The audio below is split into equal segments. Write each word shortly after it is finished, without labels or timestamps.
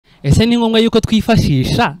ese ni ngombwa yuko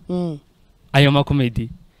twifashisha ayo makomedi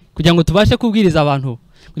kugira ngo tubashe kubwiriza abantu,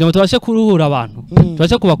 kugira ngo tubashe kuruhura abantu,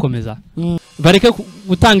 tubashe kubakomeza, bareke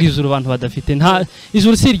gutanga ijuru abantu badafite. Nta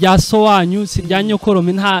ijuru si irya so wanyu, si irya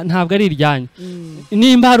nyokorome, ntabwo ari iryanyu.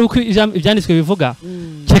 Nimba hari uko ibyanditswe bivuga,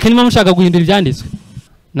 cyeka niba mushaka guhindura ibyanditswe,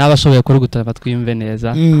 n'abashoboye kuruguta batwiyumve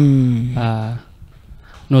neza.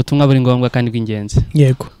 No ubutumwa buri ngombwa kandi bw'ingenzi.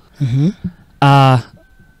 Yego.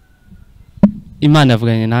 Imana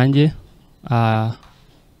yavuganye nanjye,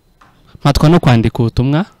 mpatwa no kwandika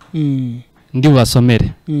ubutumwa ndi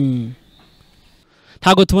bubasomere.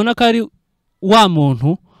 Ntago tubona ko ari wa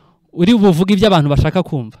muntu uri buvuga ibyo abantu bashaka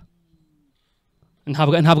kumva,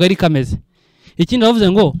 ntabwo ari kameze. Ikindi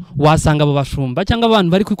bavuze ngo wasanga abo bashumba cyangwa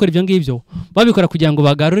abantu bari kwikora ibyo ngibyo babikora kugira ngo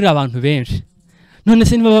bagarurire abantu benshi. None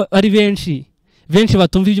se niba ari benshi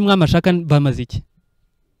batumva ibyo umwami ashaka bamaze iki?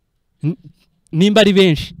 Nimba ari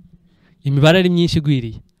benshi, imibare ari myinshi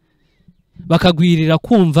igwiriye, bakagwirira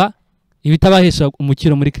kumva ibitabahesha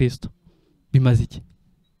umukiro muri Kristo, bimaze iki?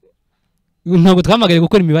 Ntabwo twamagare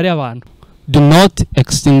gukora imibare y'abantu. Do not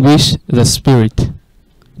extinguish the spirit.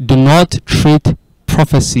 Do not treat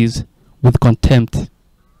prophecies with contempt,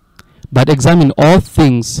 but examine all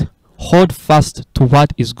things, hold fast to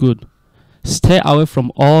what is good, stay away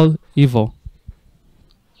from all evil.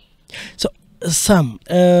 So Sam,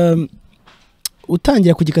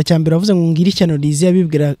 utangira ku gika cyambere wavuze ngo ngira icyano riziya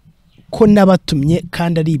bibwira ko nabatumye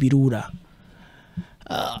kandi ari ibirura.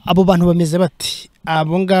 Abo bantu bameze bati?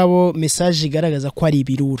 Abo ngabo message igaragaza ko ari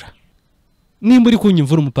ibirura. Nimba uri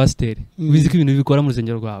kunyumvura umupasiteri wizi ko ibintu bikora mu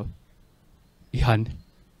rusengero rwawe, ihane.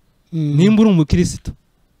 Nimba uri umukristo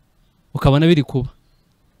ukabona biri kuba,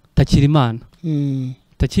 takira Imana.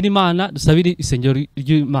 Takira Imana, dusabire isengero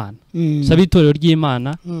ry'Imana, dusabire itorero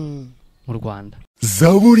ry'Imana mu Rwanda.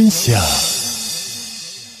 Zaburi nshya.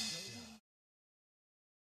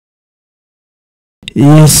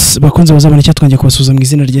 Yes, bakunze bazabona icyo twongeye kubasuza mu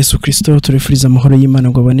izina rya Yesu Kristo. Turifuriza amahoro y'Imana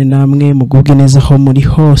ngo abane namwe mugubwe neza aho muri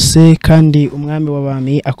hose, kandi umwami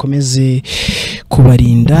w'abami akomeze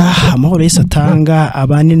kubarinda. Amahoro Yesu atanga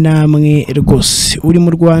abane namwe rwose. Uri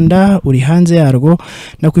mu Rwanda, uri hanze yarwo,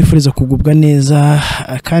 nakwifuriza kugubwa neza,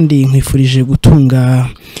 kandi nkwifurije gutunga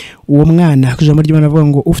uwo mwana. Kujambo ry'Imana avuga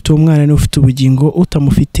ngo ufite uwo mwana ni ufite ubugingo,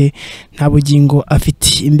 utamufite nta bugingo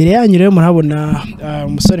afite. Imbere yanyu rero murabona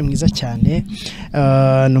umusore mwiza cyane,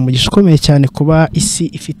 no umugisha ukomeye cyane kuba isi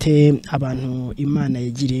ifite abantu Imana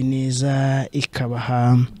yagiriye neza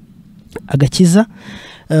ikabaha agakiza.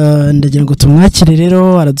 Ndagira ngo tumwakire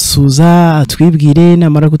rero, aradusuza atwibwire,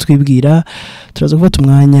 namara kutwibwira turaza gufata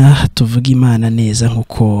umwanya tuvuga Imana neza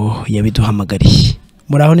nkuko yabiduhamagariye.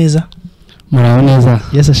 Muraho neza? Muraho neza.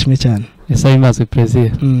 Yesu ashimwe cyane. Yesu ahimazwe.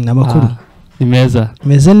 Plaisir. Amakuru ni meza.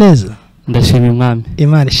 Meze neza? Ndashimira umwami.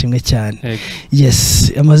 Imana ishimwe cyane.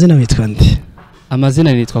 Yes, amazina witwa nde?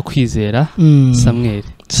 Amazina nitwa Kwizera Samuel.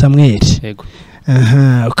 Samuel. Yego.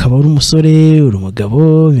 Ukaba uri umusore, uri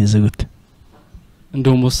umugabo, bimeze gute? Ndi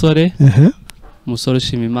umusore. Umusore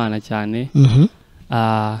ushima Imana cyane.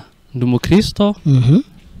 Ndi umukristo.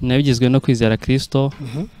 Nabigizwe no kwizera Kristo.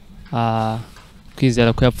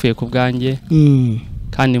 Kwizera ko yapfuye ku bwanjye,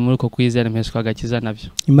 kandi muri uko kwizera mpeshwa agakiza nabyo.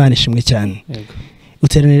 Imana ishimwe cyane. Yego.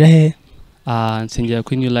 Uteranira he? Nsengera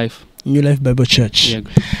kuri New Life Bible Church. Yego.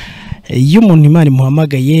 Iyo umuntu Imana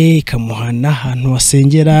imuhamagaye ikamuhana ahantu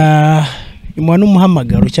wasengera, imuha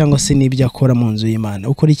n'umuhamagaro cyangwa se n'ibyo akora mu nzu y'Imana,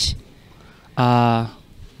 ukora iki?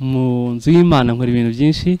 Mu nzu y'Imana nkora ibintu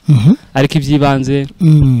byinshi, ariko ibyibanze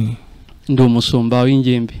ndi umushumba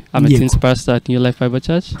w'ingimbi. I'm a pastor at New Life Bible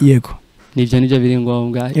Church. Yego. Nibyo biri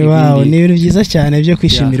ngombwa. Wow, ni ibintu byiza cyane byo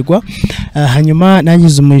kwishimirwa. Hanyuma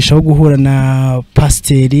nagize umugisha wo guhura na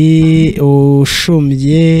Pasteur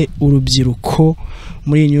ushumbye urubyiruko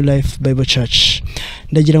muri New Life Bible Church.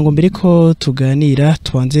 Ndagira ngo mbere ko tuganira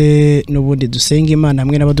tubanze n'ubundi dusenga Imana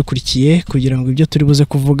hamwe n'abadukurikiye kugira ngo ibyo turi buze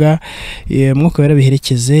kuvuga mwuka wera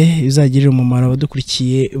biherekeze bizagirira umumaro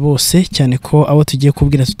abadukurikiye bose, cyane ko abo tugiye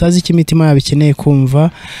kubwira tutazi iki imitima yabo ikeneye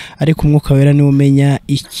kumva, ariko umwuka wera ni umenya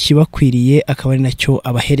ikibakwiriye akaba ari nacyo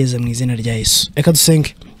abahereza mu izina rya Yesu. Reka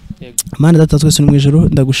dusenge. Mana data twese mu ijuru,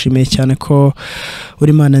 ndagushimiye cyane ko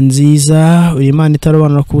uri Imana nziza, uri Imana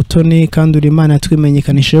itarobanura ku butoni, kandi uri Imana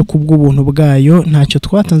yatwimenyekanishije ku bw'ubuntu bwayo. Ntacyo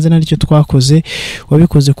twatanze n'icyo twakoze,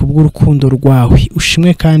 wabikoze ku bw'urukundo rwawe.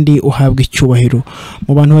 Ushimwe kandi uhabwe icyubahiro.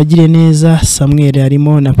 Mu bantu bagiriye neza Samuel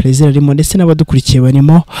arimo na Plaisir arimo ndetse n'abadukurikiye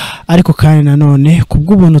barimo, ariko kandi nanone ku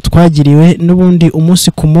bw'ubuntu twagiriwe n'ubundi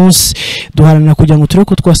umunsi ku munsi duharanira kugira ngo turebe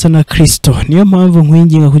ko twasa na Kristo. Niyo mpamvu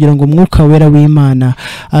nkwinginga kugira ngo umwuka wera w'Imana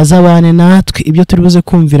azabane natwe, ibyo turi buze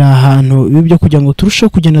kumvira ahantu ibi byo kugira ngo turusheho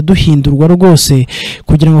kugenda duhindurwa rwose,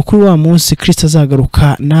 kugira ngo kuri wa munsi Kristo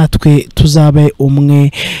azagaruka natwe tuzabe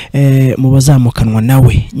umwe mu bazamukanwa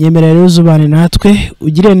nawe. Nyemerera rero uzubane natwe,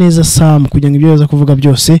 ugire neza Sam, kugira ngo ibyo yaza kuvuga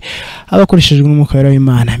byose abakoreshejwe n'umwuka wera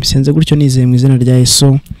w'Imana. Bisenze gutyo nizeye mu izina rya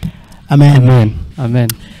Yesu, amen. Amen. Amen.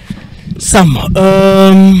 Sam,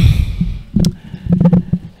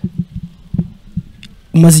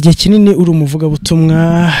 umaze igihe kinini uri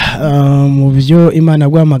umuvugabutumwa, mu byo Imana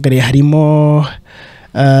yaguhamagariye harimo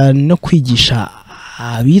no kwigisha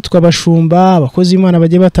abitwa abashumba, abakozi b'Imana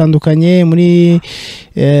bagiye batandukanye muri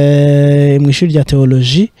mu ishuri rya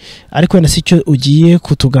teoloji, ariko wenda si cyo ugiye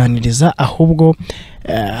kutuganiriza, ahubwo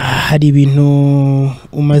hari ibintu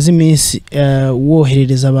umaze iminsi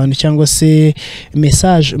woherereza abantu, cyangwa se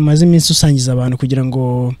message umaze iminsi usangiza abantu, kugira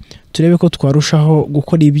ngo turebe ko twarushaho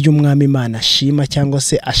gukora iby'umwami Imana ashima cyangwa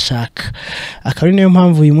se ashaka. Akaba ari nayo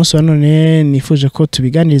mpamvu uyu munsi wa none nifuje ko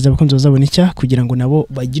tubiganiriza abakunzi bazabona icya, kugira ngo nabo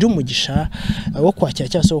bagire umugisha wo kwakira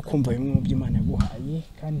cyangwa se wo kumva bimwe mu by'Imana yaguhaye,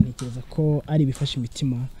 kandi ntekereza ko ari bifasha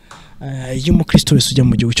imitima y'umukristo wese ujya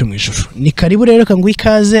mu gihugu cyo mu ijuru. Ni karibu rero, kanguha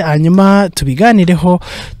ikaze, hanyuma tubiganireho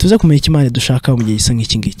tuze kumenya icyo Imana dushaka mu gihe gisa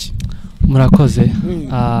nk'iki ngiki. Murakoze.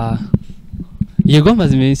 Yego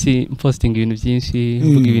maze iminsi posting ibintu byinshi,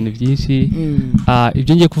 mvuga ibintu byinshi.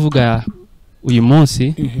 Ibyo ngiye kuvuga uyu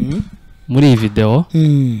munsi muri iyi video,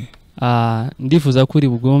 ndifuza ko uri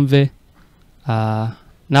bugomve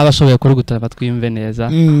n'abashoboye kuri gutaba twimve neza.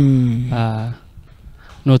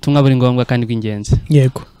 No tumwa buri ngombwa kandi bw'ingenzi.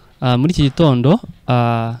 Yego. Muri iki gitondo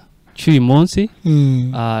cy'uyu munsi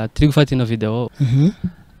turi gufata ino video,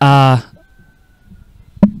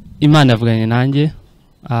 Imana yavuganye nanjye,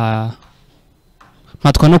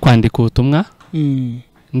 mpatwa no kwandika ubutumwa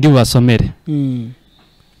ndi bubasomere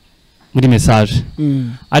muri message.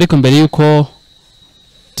 Ariko mbere yuko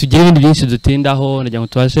tugira ibindi byinshi dutindaho, nagira ngo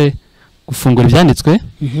tubashe gufungura ibyanditswe,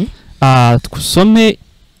 twusome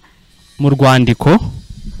mu rwandiko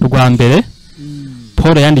rwa mbere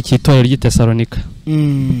Paul yandikiye itorero ry'Itesalonika.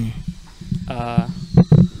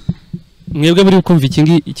 Mwebwe muri kumva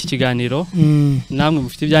iki kiganiro, namwe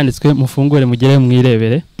mufite ibyanditswe, mufungure mugere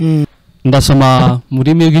mwirebere. Ndasoma mu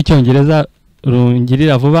rurimi rw'icyongereza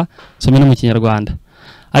rungirira vuba, some no mu kinyarwanda,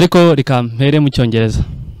 ariko reka mpere mu cyongereza.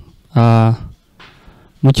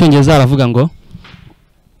 Mu cyongereza aravuga ngo,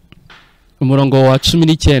 umurongo wa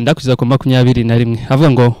 19 kugeza ku 21,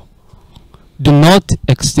 avuga ngo, do not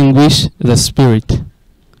extinguish the spirit,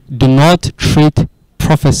 do not treat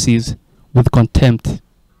prophecies with contempt,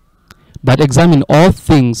 but examine all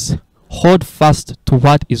things, hold fast to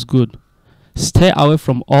what is good, stay away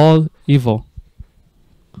from all evil,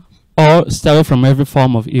 or stay away from every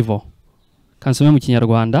form of evil. Kansome mu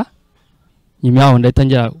kinyarwanda, nyuma yaho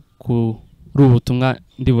ndatangira ku rubutumwa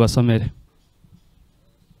ndi bubasomere.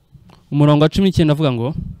 Umurongo wa 19 avuga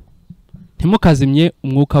ngo, ntimukazimye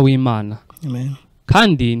umwuka w'Imana. Amen.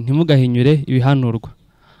 Kandi ntimugahinyure ibihanurwa,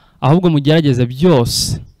 ahubwo mugerageze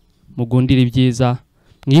byose, mugundire ibyiza,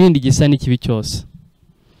 mwirinde igisa n'ikibi cyose.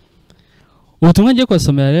 Ubutumwa ngiye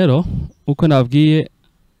kubasomera rero, uko nabwiye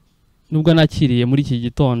nubwo nakiriye muri iki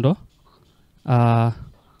gitondo,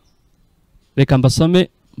 reka mbasome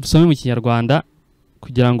mu kinyarwanda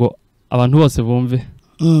kugira ngo abantu bose bumve.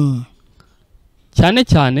 Cyane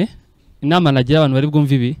cyane inama nagira abantu bari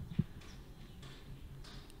bwumve ibi,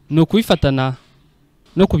 no kubifatana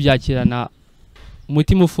no kubyakirana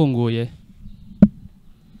umutima ufunguye,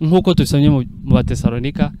 nkuko tubisomye mu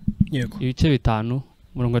Batesalonika ibice 5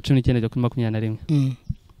 umurongo wa 19 kuri 21.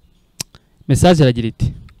 Message iragira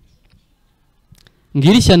iti,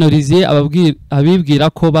 ngira ishyano riziye abibwira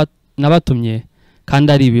ko nabatumye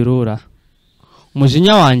kandi ari ibirura.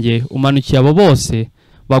 Umujinya wanjye umanukiye abo bose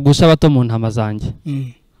bagusha bato mu ntama zanjye.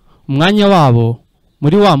 Umwanya wabo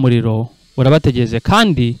muri wa muriro urabategereje,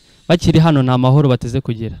 kandi bakiri hano nta mahoro bateze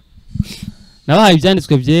kugira. Nabahaye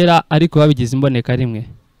ibyanditswe byera, ariko babigize imboneka rimwe.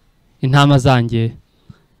 Intama zanjye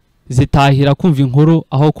zitahira kumva inkuru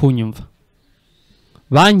aho kunyumva.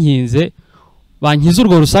 Bankize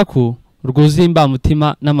urwo rusaku rwuzimba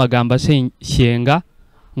mutima n'amagambo ashyenga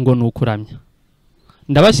ngo nukuramya.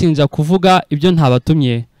 Ndabashinja kuvuga ibyo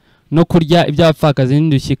ntabatumye no kurya iby'abapfakazi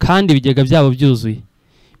n'indushyi, kandi ibigega byabo byuzuye.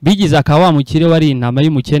 Bigize akawa mukire wari intama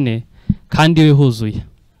y'umukene, kandi we huzuye.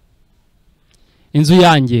 Inzu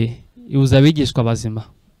yanjye ibuza abigishwa bazima.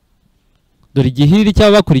 Dore igihiri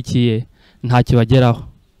cy'abakurikiye nta kibageraho.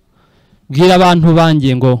 Bwira abantu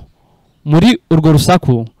banjye ngo muri urwo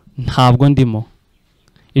rusaku ntabwo ndimo.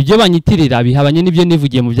 ibyo banyitirira bihabanye n'ibyo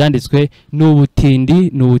nivugiye mu byanditswe,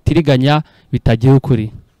 n'ubutindi n'ubutiriganya bitagira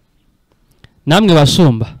ukuri. Namwe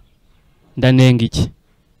bashumba ndanenga iki?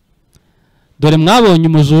 Dore mwabonye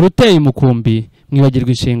umujura uteye umukumbi mwibagirwa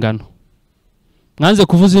inshingano. Mwanze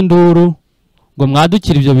kuvuza induru ngo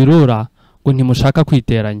mwadukira ibyo birura ngo ntimushaka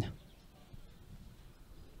kwiteranya.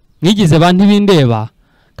 Mwigize bantu bindeba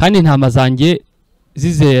kandi intama zanjye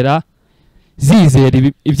zizera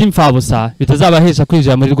iby'imfabusa bitazabahesha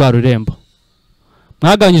kwinjira muri rwa rurembo.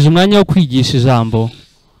 Mwagabanyije umwanya wo kwigisha ijambo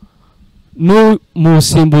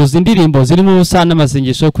musimbuza indirimbo zirimo ubusa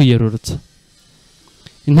n'amasengesho yo kwiyerurutsa.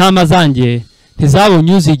 Intama zanjye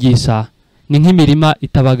ntizabonye uzigisha, ni nk'imirima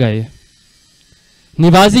itabagaye.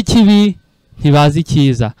 Ntibazi ikibi ntibazi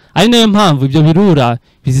icyiza, ari nayo mpamvu ibyo birura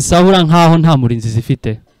bizisahura nk'aho nta murinzi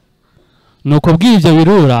zifite. Nuko bw'ibyo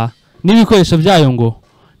birura n'ibikoresho byayo ngo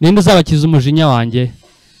ninde uzabakiza umujinya wanjye,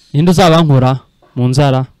 ninde uzabankura mu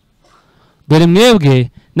nzara? Dore mwebwe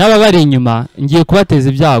n'ababari inyuma ngiye kubateza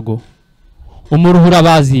ibyago. Umuruho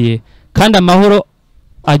urabaziye kandi amahoro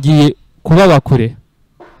agiye kubaba kure.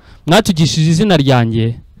 Mwatugishije izina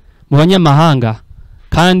ryanjye mu banyamahanga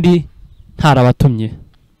kandi ntarabatumye.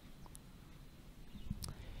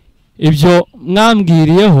 Ibyo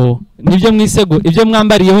mwambwiriyeho ibyo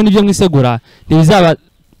mwambariyeho nibyo mwisegura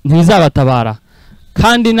ntibizabatabara,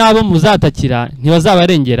 kandi nabo muzatakira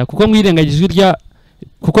ntibazabarengera, kuko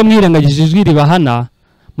mwirengagije ijwi ribahana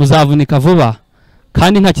muzavunika vuba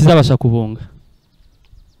kandi nta kizabasha kubunga.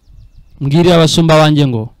 Mbwirira abashumba banjye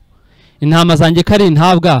ngo intama zanjye kari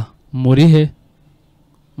intabwa murihe,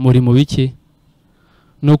 muri mu biki?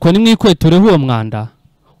 Nuko nimwikwetureho uwo mwanda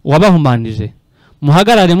wabahumanije,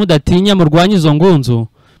 muhagarare mudatinya, murwanye izo ngunzu,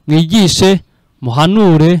 mwigishe,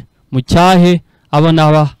 muhanure, mucyahe abo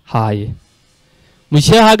nabahaye.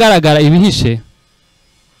 Mushyire ahagaragara ibihishe,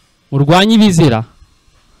 murwanye ibizira,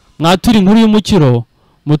 mwatura inkuru y'umukiro,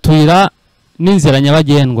 mutuyira n'inzira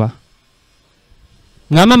nyabagendwa.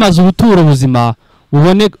 Mwamamaza ubuturo buzima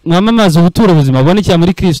bubonekera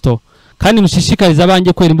muri Kristo, kandi mushishikariza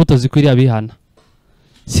abanjye kwera imbuto zikwiriye abihana.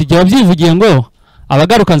 Sijye wabyivugiye ngo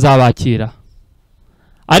abagaruka nzabakira,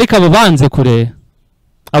 ariko abo banze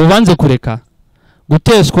kureka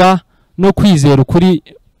guteshwa no kwizera ukuri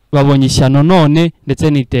babonye ishyano none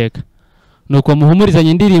ndetse n'iteka. Nuko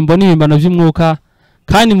muhumurizanye indirimbo n'ibimbano by'umwuka,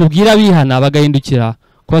 kandi mubwira abihana bagahindukira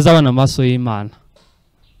ko bazabona amaso y'Imana.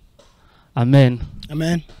 Amen.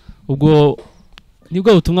 Amen. Ubwo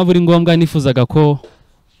nibwo butumwa buri ngombwa nifuzaga ko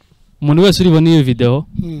umuntu wese uribona iyo video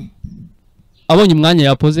abonye umwanya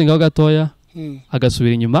yapozingaho gatoya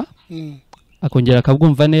agasubira inyuma akongera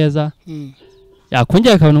akabwumva neza,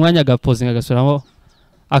 yakongera akabona umwanya agapozinga agasubiramo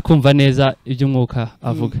akumva neza ibyo umwuka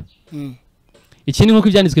avuga. Ikindi nk'uko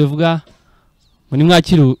ibyanditswe bivuga muri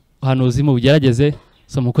mwakira ubuhanuzi mu bugerageze,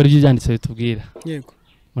 so mukora ibyo byanditswe bitubwira. Yego.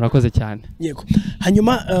 Murakoze cyane. Yego.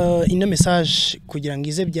 Hanyuma ino message kugira ngo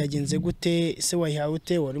ize byagenze gute, se wayihawe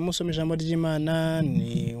ute? Wari musome ijambo ry'Imana,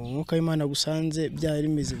 ni umwuka w'Imana gusanze, byari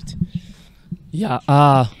bimeze bite?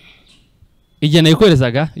 Igihe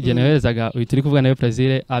nayoherezaga uyu turi kuvuga nawe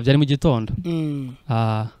Plaisir, byari mu gitondo.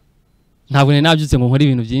 Ntabwo nabyutse ngo nkore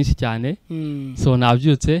ibintu byinshi cyane, so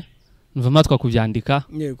nabyutse mva matwa kubyandika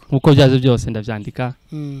nkuko byaje byose ndabyandika,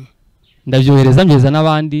 ndabyohereza mbyeza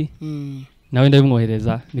n'abandi, nawe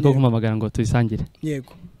ndabimwohereza, niko kumamagara ngo tuyisangire.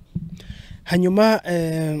 Yego. Hanyuma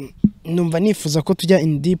numva nifuza ko tujya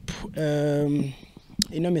in deep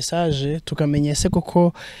ino message tukamenya ese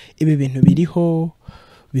koko ibi bintu biriho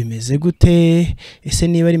bimeze gute, ese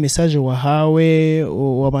niba ari message wahawe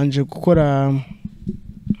wabanje gukora,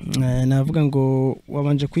 navuga ngo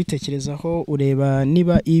wabanje kwitekerezaho ureba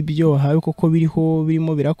niba ibyo wahawe koko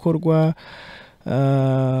birimo birakorwa,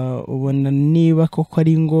 ubona niba koko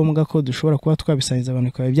ari ngombwa ko dushobora kuba twabisangiza abantu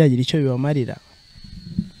bikaba byagira icyo bibamarira.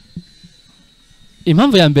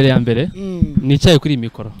 Impamvu ya mbere nicaye kuri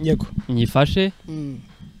mikoro, yego, nyifashe,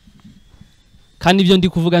 kandi ibyo ndi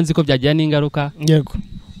kuvuga nzi ko byagira n'ingaruka, yego,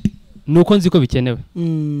 nuko nzi ko bikenewe.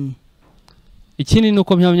 Ikindi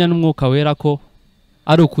nuko mpamya n'umwuka wera ko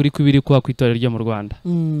ari ukuri kw'ibiri kuba kwitorero ryo mu Rwanda.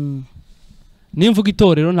 Nimvuga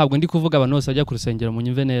itorero ntabwo ndi kuvuga abantu bose bajya ku rusengero mu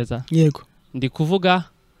nyumve neza. Yego. Ndi kuvuga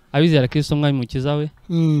abizera Kristo umwami mukiza we.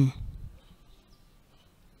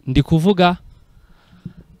 Ndi kuvuga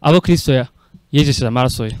abo Kristo yejesheje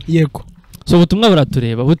amaraso ye. Yego. So ubutumwa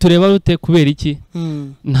butureba rute kubera iki?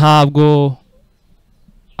 Ntabwo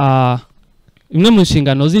imwe mu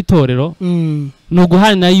nshingano z'itorero no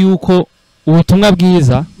guhana yuko ubutumwa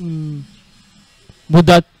bwiza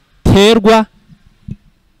budaterwa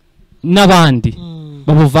n'abandi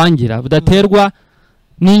babuvangira, budaterwa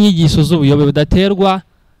n'inyigisho z'ubuyobe, budaterwa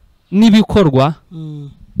n'ibikorwa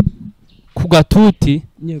gatuti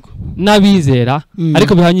yego n'abizera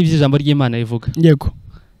ariko bihanye iby'ijambo ry'Imana rivuga. Yego.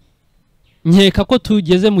 Nkeka ko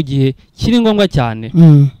tugeze mu gihe kiri ngombwa cyane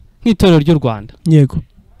nk'itorero ry'u Rwanda. Yego.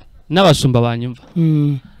 N'abashumba banyumva.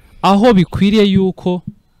 Aho bikwiriye yuko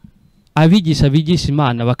abigisha bigisha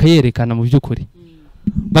Imana bakayerekana mu by'ukuri.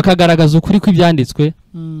 Bakagaragaza ukuri kw'ibyanditswe.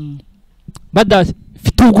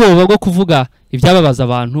 Badafite ubwoba bwo kuvuga ibyababaza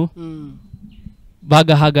abantu.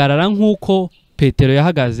 Bagahagarara nk'uko Petero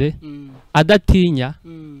yahagaze adatinya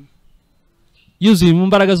yuzuye mu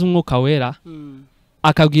mbaraga z'umwuka wera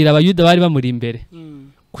akabwira abayuda bari bamuri imbere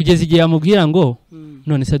kugeza igihe yamubwira ngo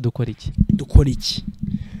none se dukora iki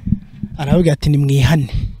aravuga ati nimwihane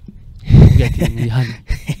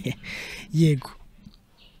yego.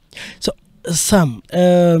 So Sam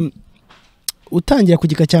utangira ku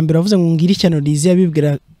gika cya mbere avuze ngo ngira icyano riziye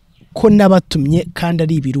abibwira ko nabatumye kandi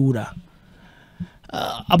ari ibirura.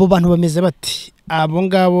 Abo bantu bameze bati abo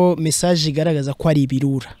ngabo message igaragaza ko ari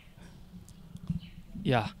ibirura.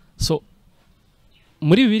 So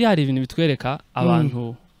muri Bibiliya hari ibintu bitwereka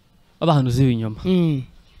abantu abahanuzi b'ibinyoma.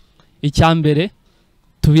 Icya mbere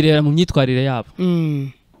tubireba mu myitwarire yabo.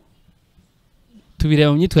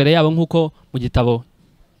 Tubireba mu myitwarire yabo nk'uko mu gitabo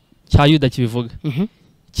cya Yuda kibivuga.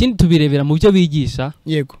 Ikindi tubirebera mu byo bigisha.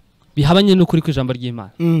 Yego. Bihabanye n'ukuri kw'ijambo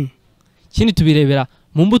ry'Imana. Ikindi tubirebera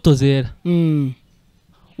mu mbuto zera.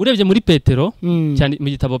 Urebye muri Petero cyane mu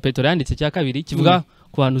gitabo Petero yanditse cya kabiri kivuga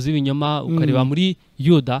ku bahanuzi b'ibinyoma, ukareba muri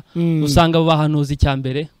Yuda usanga abo bahanuzi cya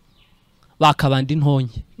mbere bakabanda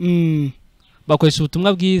intonke. Bakoresha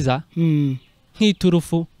ubutumwa bwiza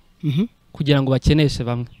nk'iturufu kugira ngo bakeneshe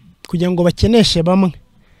bamwe.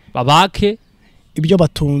 Babake ibyo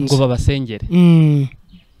batunze ngo babasengere.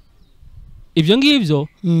 Ibyo ngibyo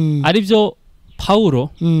ari byo Paulo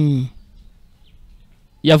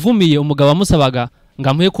yavumiye umugabo wamusabaga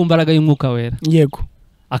ngamuye ku mbaraga y'umwuka wera. Yego.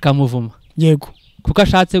 Akamuvuma. Yego. Kuko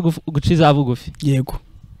ashatse guciza bugufi. Yego.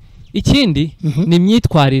 Ikindi ni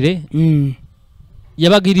imyitwarire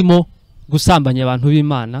yabaga irimo gusambanya abantu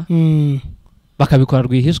b'Imana bakabikora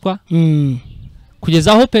rwihishwa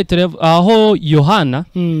kugeza aho Petero aho Yohana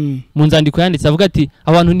mu nzandiko yanditse avuga ati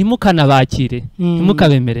abantu ntimukanabakire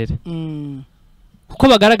ntimukabemerere kuko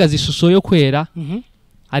bagaragaza ishusho yo kwera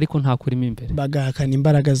ariko nta kurimo imbere bagahakana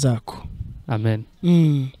imbaraga zako. Amen.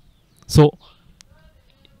 So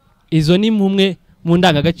izo ni mumwe mu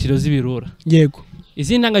ndangagaciro z'ibirura. Yego.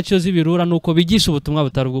 Izi ndangagaciro z'ibirura nuko bigisha ubutumwa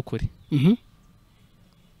butari ubw'ukuri.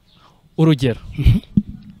 Urugero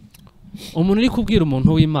umuntu uri kubwira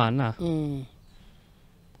umuntu w'Imana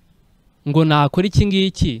ngo nakora iki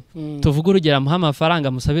ngiki tuvuga urugero amuha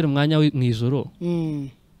amafaranga musabira umwanya mu ijuru.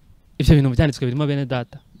 Ibyo bintu byanditswe birimo bene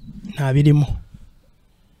data nta birimo.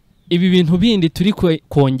 Ibi bintu bindi turi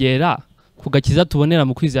kongera kugakiza tubonera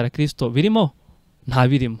mu kwizera Kristo birimo nta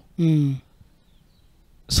birimo.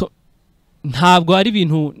 So ntabwo ari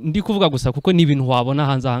ibintu ndi kuvuga gusa kuko ni ibintu wabona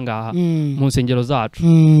hanze ahangaha mu nsengero zacu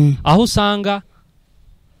aho usanga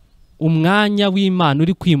umwanya w'Imana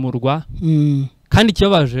uri kwimurwa kandi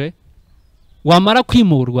kibabaje wamara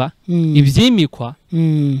kwimurwa ibyimikwa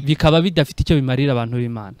bikaba bidafite icyo bimarira abantu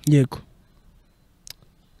b'Imana. Yego.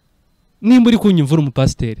 Nimba uri kunyumvura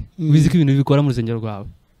umupasiteri wizi ko ibintu bikora mu rusengero rwawe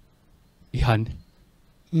ihane.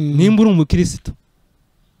 Nimba uri umukristo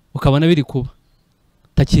ukabona biri kuba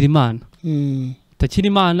takira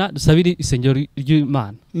Imana dusabire isengero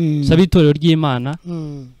ry'Imana dusabire itorero ry'Imana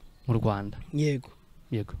mu Rwanda. Yego.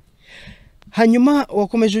 Yego. Hanyuma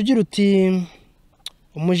wakomeje ugira uti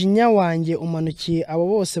umujinya wanjye umanukiye abo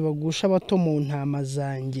bose bagusha bato mu ntama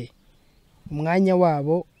zanjye umwanya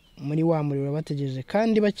wabo muri wa muriro bategereje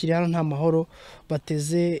kandi bakiri hano nta mahoro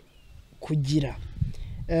bateze kugira.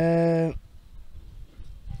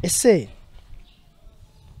 Ese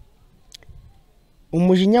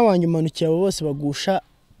umujinya wanjye umanukiye abo bose bagusha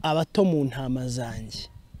abato mu ntama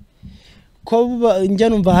zanjye ko njya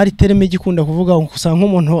numva hari tereme gikunda kuvuga usanga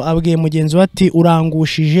nk'umuntu abwiye mugenzi we ati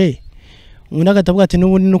urangushije umuntu agatavuga ati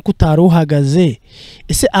n'ubundi nuko utari uhagaze.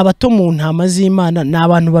 Ese abato mu ntama z'Imana ni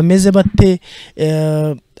abantu bameze bate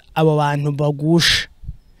abo bantu bagusha?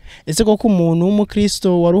 Ese koko umuntu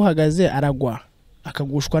w'umukristo wari uhagaze aragwa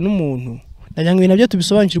akagushwa n'umuntu? Ndagira ngo ibintu nabyo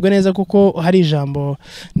tubisobanukirwe neza kuko hari ijambo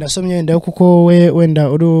nasomye wenda kuko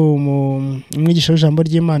wenda uri umwigisha w'ijambo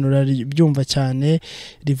ry'Imana urabyumva cyane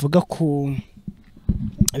rivuga ku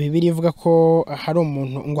Bibiliya ivuga ko hari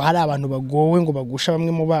umuntu ngo hari abantu bagowe ngo bagusha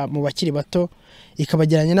bamwe mu bakiri bato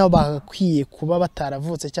ikabageranya nabo bakwiye kuba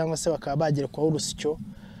bataravutse cyangwa se bakaba bagerekwaho urusyo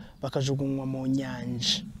bakajugunywa mu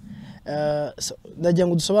nyanja. Ndagira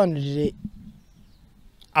ngo dusobanurire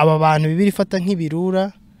aba bantu Bibiliya ifata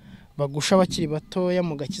nk'ibirura bagusha abakiri batoya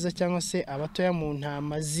mu gakiza cyangwa se abatoya mu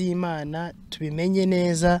ntama z'Imana tubimenye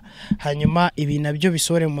neza hanyuma ibi nabyo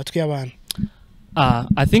bisore mu matwi y'abantu.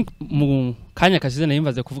 I think mu kanya kashize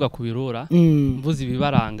nayimbaze kuvuga ku birura mvuze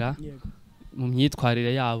ibibaranga mu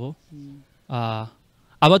myitwarire yabo.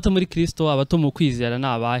 Abato muri Kristo, abato mu kwizera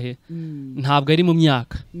nabahe ntabwo ari mu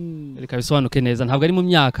myaka, reka bisobanuke neza, ntabwo ari mu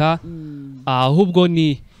myaka, ahubwo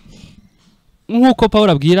ni nkuko Paul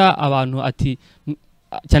abwira abantu ati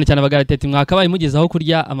cyane cyane abagalati ati mwakabaye mugezaho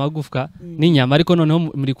kurya amagufwa n'inyama ariko noneho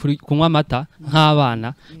muri kunywa amata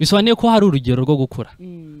nk'abana. Bisobanuye ko hari urugero rwo gukura,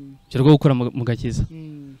 urugero rwo gukura mu gakiza.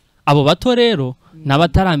 Abo bato rero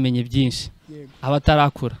n'abataramenye byinshi,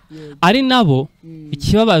 abatarakura ari nabo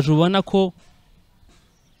ikibabaje ubona ko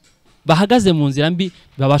bahagaze mu nzira mbi,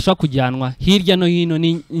 babasha kujyanwa hirya no hino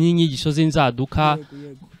n'inyigisho z'inzaduka,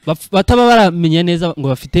 bataba baramenye neza ngo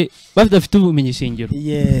bafite ubumenyi shingiro.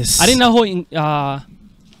 Ari naho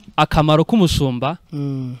akamaro k'umushumba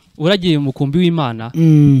uragiye umukumbi w'Imana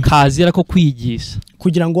kazira ko kwigisha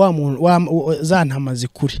kugira ngo zantama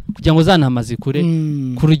zikure, kugira ngo zantama zikure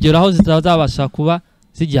ku rugero aho zitazabasha kuba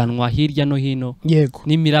zijyanwa hirya no hino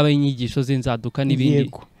n'imiraba y'inyigisho z'inzaduka n'ibindi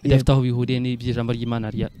bidafite aho bihuriye n'iby'ijambo ry'Imana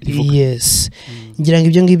rivuga. Ngira ngo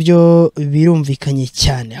ibyo ngibyo birumvikanye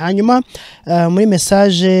cyane. Hanyuma muri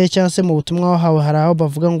message cyangwa se mu butumwa wahawe hari aho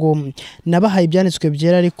bavuga ngo nabahaye ibyanditswe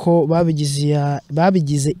byera ariko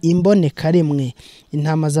babigize imboneka rimwe,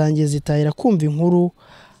 intama zanjye zitahira kumva inkuru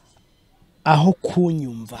aho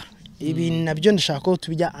kunyumva. Ibi nabyo ndashaka ko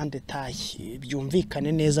tubijya en detail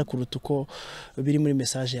byumvikane neza kuruta uko biri muri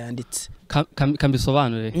message yanditse.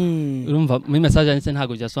 Kambisobanure. Urumva muri message yanditse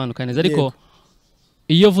ntago byasobanuka neza, ariko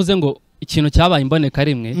iyo vuze ngo ikintu cyabaye imboneka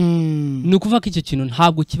rimwe ni ukuvuga ko icyo kintu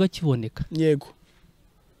ntabwo kiba kiboneka.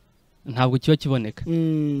 Ntabwo kiba kiboneka.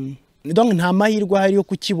 Donc nta mahirwe hari yo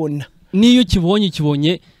kukibona. Niyo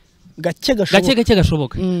kibonye gake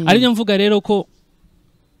gashoboka. Ari byo mvuga rero ko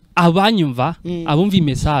abanyumva abumva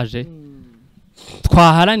message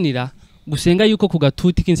twaharanira gusenga yuko ku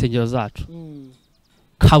gatuti k'insengero zacu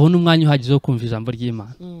kabona umwanya uhagije wo kumva ijambo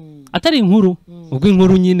ry'Imana, atari inkuru. Ubwo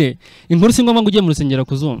inkuru nyine, inkuru si ngombwa ngo ujye mu rusengero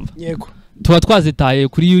kuzumva. Tuba twazitaye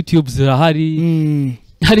kuri YouTube, zirahari,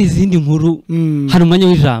 hari izindi nkuru, hari umwanya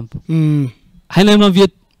w'ijambo. Hari nayo mpamvu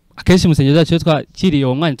akenshi mu rusengero zacu twakiriye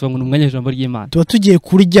uwo mwanya tuvuga ngo ni umwanya w'ijambo ry'Imana. Tuba tugiye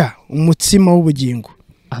kurya umutsima w'ubugingo.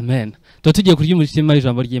 Amen. Tuba tugiye kurya umutsima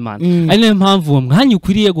w'ijambo ry'Imana. Ari nayo mpamvu uwo mwanya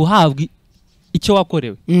ukwiriye guhabwa icyo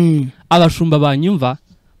wakorewe. Abashumba banyumva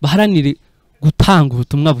baharanire gutanga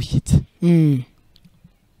ubutumwa bushyitse.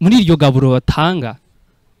 Muri iryo gaburo batanga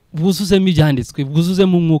buzuzemo ibyanditswe,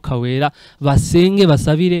 buzuzemo umwuka wera, basenge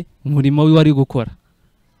basabire umurimo we wari gukora,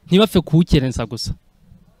 ntibapfe kuwukerensa gusa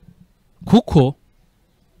kuko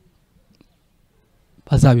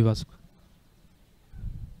bazabibazwa.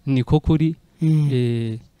 Niko kuri.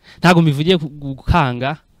 Ntago mbivugiye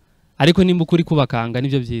gukanga, ariko nimba ukuri kubakanga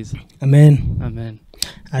nibyo byiza. Amen.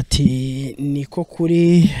 Ati niko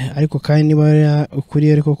kuri, ariko kandi niba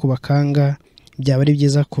ukuri ariko kubakanga byaba ari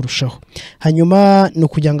byiza kurushaho. Hanyuma no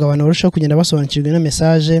kugira ngo abantu barushaho kugenda basobanukirwa na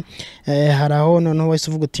message, hari aho noneho wese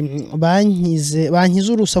uvuga uti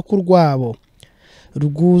bankize urusaku rwabo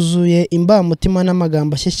rwuzuye imbamutima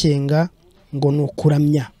n'amagambo ashyekenga ngo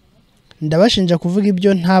nukuramya. Ndabashinja kuvuga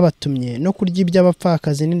ibyo ntabatumye no kurya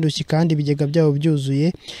iby'abapfakazi n'indushyi kandi ibigega byabo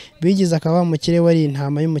byuzuye, bigize akaba mukire wari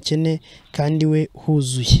intama y'umukene kandi we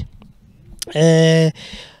huzuye.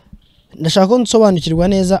 Ndashaka ko nsobanukirwa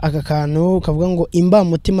neza aka kantu kavuga ngo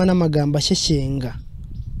imbamutima n'amagambo ashyekenga.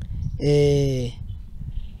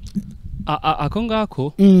 Ako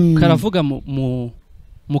ngako karavuga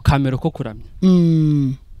mu kamero ko kuramya.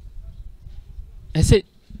 Ese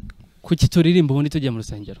kuki turirimba ubundi tugiye mu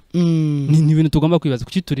rusengero? Ni ibintu tugomba kwibaza,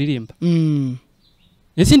 kuki turirimba?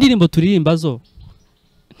 Ese indirimbo turirimba zo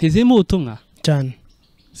ntizirimo ubutumwa cyane?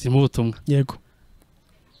 Zirimo ubutumwa. Yego.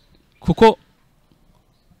 Kuko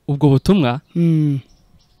ubwo butumwa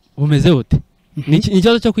bumeze bute? Ni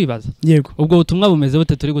ikibazo cyo kwibaza. Yego. Ubwo butumwa bumeze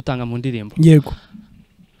bute turi gutanga mu ndirimbo? Yego.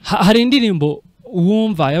 Hari indirimbo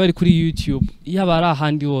wumva yaba ari kuri YouTube, yaba ari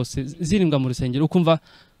ahandi hose zirimbwa mu rusengero ukumva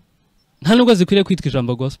nta nubwo zikwiriye kwitwa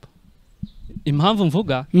ijambo gospel. Impamvu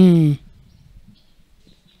mvuga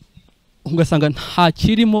ugasanga nta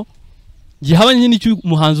kirimo gihabanye n'icyo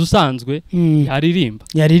umuhanzi usanzwe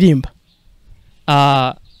yaririmba.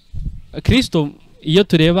 Kristo iyo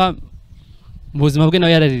tureba mu buzima bwe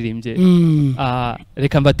nawe yararirimbye.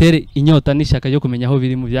 Reka mbatere inyota n'ishyaka ryo kumenya aho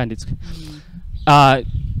biri mu byanditswe.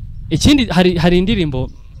 Ikindi hari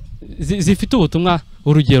indirimbo zifite ubutumwa,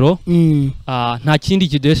 urugero nta kindi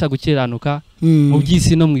kiduhesha gukiranuka mu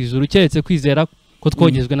by'isi no mu ijuru keretse kwizera ko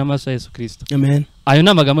twogejwe n'amaraso ya Yesu Kristo. Amen. Ayo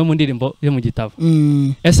namagambo mu ndirimbo yo mu gitabo.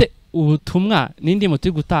 Ese ubutumwa n'indimo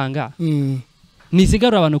turi gutanga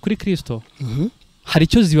nizigarura abantu kuri Kristo. Hari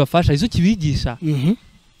icyo zibafasha, izo kibigisha.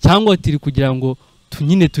 Cyangwa tiri kugira ngo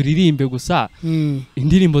tunyine turirimbe gusa.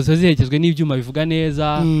 Indirimbo ziherekezwe n'ibyuma bivuga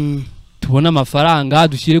neza. Tubona amafaranga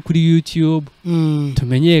dushyire kuri YouTube.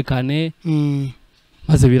 Tumenyekane.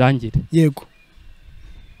 Maze birangire. Yego.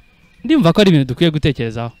 Ndimva ko ari ibintu dukwiye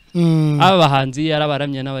gutekerezaho. Aba bahanzi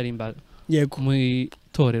arabaramye n'abarimba. Yego. Mu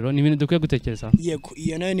itorero ni ibintu dukwiye gutekerezaho. Yego,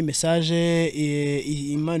 iyo nayo ni message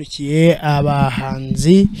imanukiye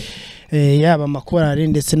abahanzi yaba amakorari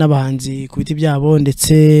ndetse n'abahanzi ku biti byabo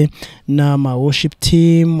ndetse n'ama worship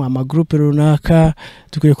team, ama group runaka.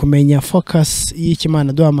 Dukwiye kumenya focus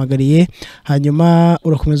y'Imana duhamagariye. Hanyuma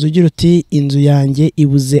urakomeza ugira uti inzu yanjye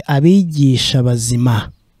ibuze abigisha bazima.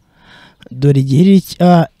 Dore igihiri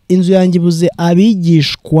inzu yanjye ibuze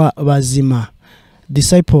abigishwa bazima.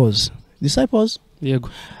 Disciples. Yego.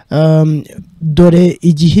 Dore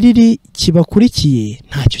igihiriri kibakurikiye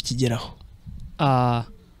ntacyo kigeraho.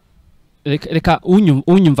 Reka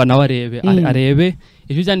unyumva nawe arebe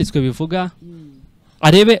ibyo byanditswe bivuga,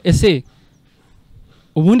 arebe ese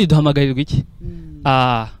ubundi duhamagarirwa iki?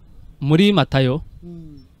 Muri Matayo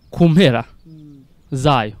ku mpera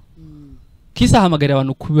zayo Kisa hamagarira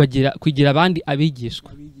abantu kugira abandi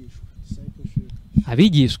abigishwa.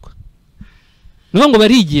 Ngo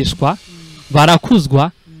barigishwa,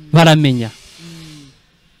 barakuzwa, baramenya.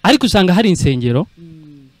 Ariko usanga hari insengero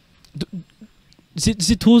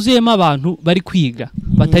zituzuyemo abantu bari kwiga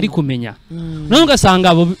batari kumenya. None ugasanga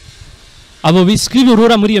abo biswi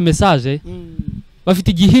birura muri iyo message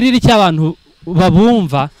bafite igihiriri cy'abantu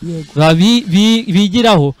babumva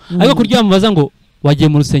bigiraho, ariko kurya mubaza ngo wagiye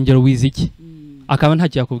mu rusengero wize iki, akaba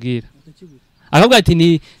ntacyo yakubwira. Akavuga ati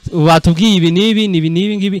ni batubwiye ibi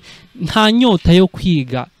n'ibi, nta nyota yo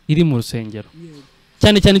kwiga iri mu rusengero,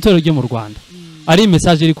 cyane cyane itorero ryo mu Rwanda. Ari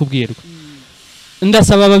message iri kubwirwa.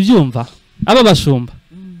 Ndasaba ababyumva, aba bashumba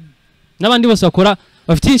n'abandi bose bakora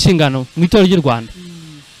bafite inshingano mu itorero ry'u Rwanda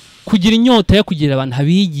kugira inyota yo kugira abantu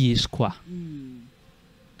abigishwa,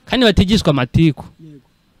 kandi batigishwa amatiku,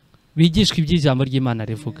 bigishwa iby'ijambo ry'Imana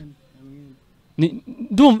rivuga.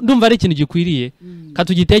 Ndumva ari ikintu gikwiriye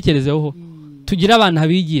katugitekerezeho, tugira abantu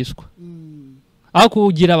abigishwa aho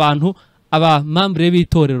kugira abantu aba membre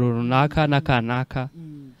b'itorero runaka nakanaka,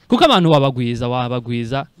 kuko abantu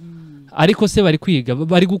wabagwiza ariko se bari kwiga,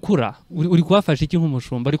 bari gukura. Uri kubafasha iki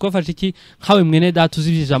nk'umushumba? Uri kubafasha iki nkawe mwene data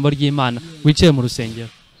uzi ijambo ry'Imana wicaye mu rusengero?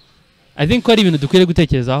 I think ko ari ibintu dukwiriye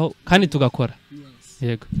gutekerezaho kandi tugakora.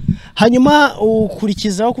 Yego. Hanyuma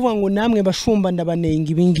ukurikizaho kuvuga ngo namwe bashumba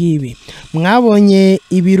ndabanenga ibi ngibi. Mwabonye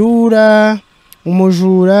ibirura,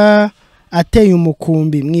 umujura ateye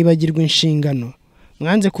umukumbi, mwibagirwa inshingano.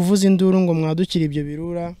 Mwanze kuvuza induru ngo mwadukira ibyo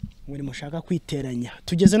birura, muri mushaka kwiteranya.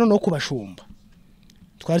 Tugeze no kubashumba.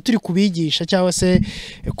 Twari turi kubigisha cyangwa se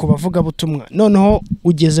kubavuga butumwa. Noneho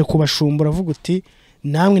ugeze kubashumba uravuga uti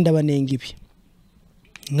namwe ndabanenga ibi.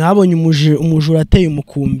 Mwabonye umujura ateye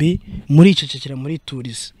umukumbi, muri icecekera muri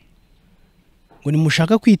turize. Ngo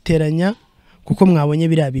nimushaka kwiteranya kuko mwabonye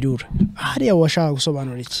biriya birura. Hariya washaka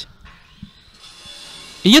gusobanura iki?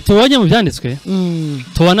 Iyo tubonye mu byanditswe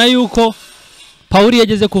tubona yuko Pawulo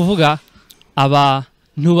yageze kuvuga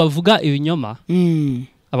abantu bavuga ibinyoma,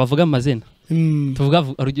 abavuga amazina. Tuvuga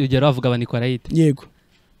urugero avuga Abanikorayite. Yego.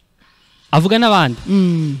 Avuga n'abandi.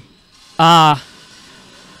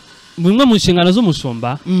 Bimwe mu nshingano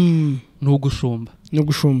z'umushumba ni ugushumba.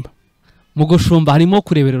 Mu gushumba harimo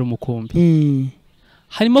kureberera umukumbi.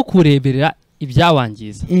 Harimo kureberera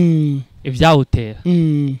ibyawangiza, ibyawutera.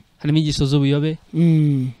 Harimo inyigisho z'ubuyobe,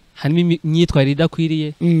 harimo imyitwarire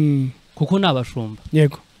idakwiriye, kuko n'abashumba.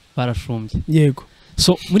 Yego. Barashumbye. Yego.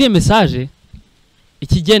 So muri iyo message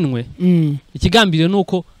ikigenwe, ikigambiriye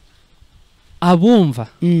nuko abumva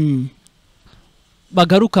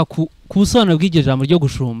bagaruka ku busobanuro bw'iryo jambo ryo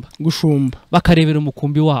gushumba, bakarebera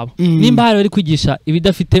umukumbi wabo. Nimba hari bari kwigisha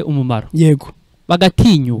ibidafite umumaro, yego,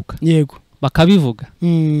 bagatinyuka, yego, bakabivuga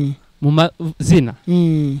mu mazina,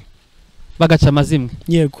 bagaca amazimwe,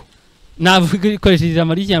 yego, nabikoresheje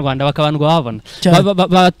ijambo ry'Ikinyarwanda bakabandwa babona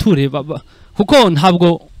bature, kuko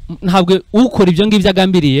ntabwo ukora ibyo ngibyo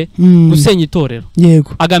agambiriye gusenya itorero,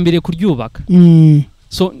 yego, agambiriye kuryubaka.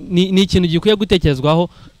 So ni ikintu gikwiye gutekerezwaho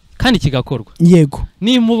kandi kigakorwa. Yego.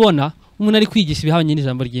 Nimubona umuntu ari kwigisha ibihabanye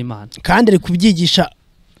n'ijambo ry'Imana, kandi ari kubyigisha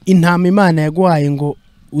intama Imana yaguhaye ngo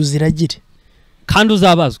uziragire kandi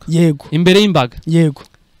uzabazwa, yego, imbere y'imbaga, yego,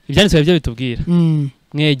 ibyanditswe byo bitubwira,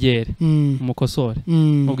 mwegere, umukosore,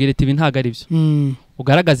 mubwire ati ibi ntago ari byo,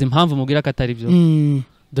 ugaragaza impamvu mubwira ko atari byo,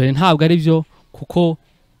 dore ntabwo ari byo kuko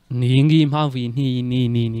ni ngiyi impamvu iyi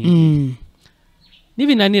ni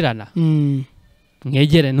nibinanirana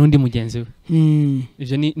mwegere n'undi mugenzi we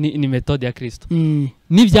ivyo ni metode ya Kristo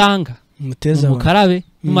nivyanga mukarabe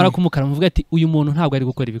numara kumukara muvuga ati uyu muntu ntabwo ari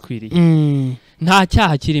gukora ibikwiriye nta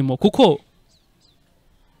cyaha kirimo kuko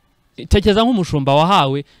tekeza nk'umushumba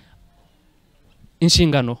wahawe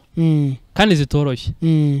inshingano kandi zitoroshye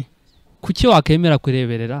kuki wakemera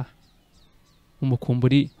kureberera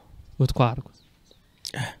umukumburi utwarwa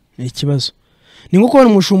ni ikibazo ni nko kubona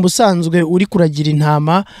umushumba usanzwe uri kuragira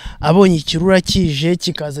intama abonye ikirura kije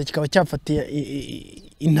kikaza kikaba cyafatiye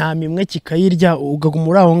intama imwe kikayirya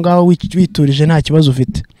ugagumura aho ngaho witurije nta kibazo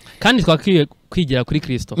ufite kandi twakwiye kwigira kuri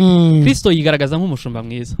Kristo Kristo yigaragaza nk'umushumba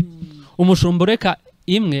mwiza umushumba ureka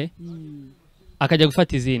imwe akajya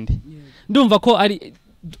gufata izindi ndumva ko ari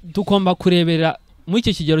tukomba kurebera mu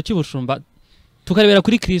icyo kigero cy'ubushumba tukarebera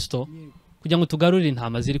kuri Kristo kugira ngo tugarure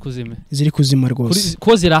intama ziri kuzima rwose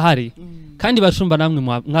ko zirahari kandi bashumba namwe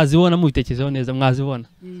mwazibona mu bitekerezo neza mwazibona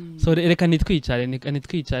so reka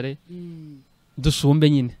nitwicare dushumbe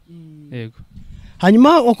nyine yego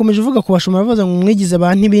hanyuma wakomeje uvuga ku bashumba bavuze ngo mwigize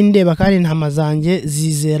abantu ibindeba kandi intama zanjye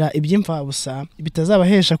zizera iby'imfabusa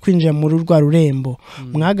bitazabahesha kwinjira muri rwa rurembo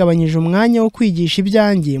mwagabanyije umwanya wo kwigisha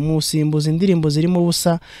ibyanjye musimbuza indirimbo zirimo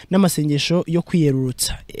ubusa n'amasengesho yo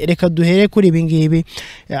kwiyerurutsa reka duhere kuri ibi ngibi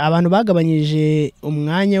abantu bagabanyije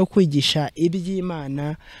umwanya wo kwigisha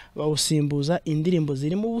iby'Imana bawusimbuza indirimbo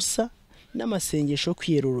zirimo ubusa n'amasengesho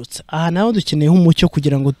kwiyerurutsa aha naho dukeneye umucyo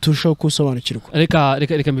kugira ngo turusheho kusobanukirwa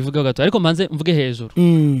reka mbivuge gato ariko manze mvuge hejuru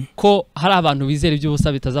ko hari abantu bizera iby'ubusa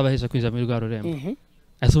bitazabahesha kwinjira muri rwa rurembo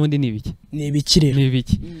ese ubundi ni ibiki rero ni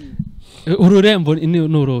ibiki ururembo ni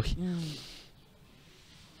uruhe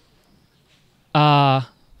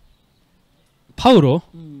Paulo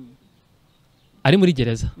ari muri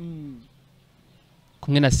gereza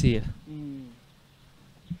kumwe na Sila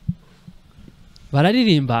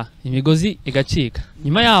bararirimba imigozi igacika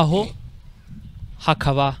nyuma yaho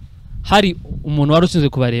hakaba hari umuntu wari ushinzwe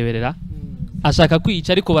kubareberera ashaka kwica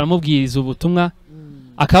ariko baramubwiriza ubutumwa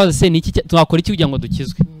akabaza se niki twakora iki kugira ngo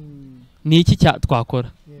dukizwe niki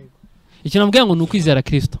twakora icyo namubwira ngo nukwizera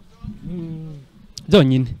Kristo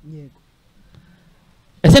byonyine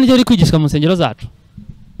ese nijye biri kwigishwa mu nsengero zacu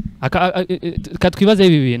katwibaze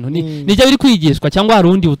ibi bintu nijye biri kwigishwa cyangwa hari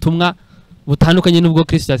undi butumwa butandukanye n'ubwo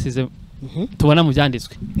Kristo yasize tubona mu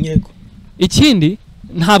byanditswe yego ikindi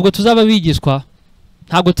ntabwo tuzaba bigishwa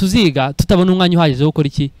ntabwo tuziga tutabona umwanya uhagije wo gukora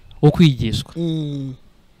iki wo kwigishwa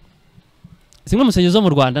zimwe mu nsengero zo mu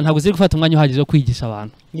Rwanda ntabwo ziri gufata umwanya uhagije wo kwigisha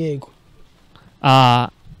abantu yego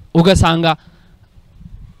ugasanga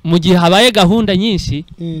mu gihe habaye gahunda nyinshi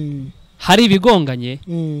hari ibigonganye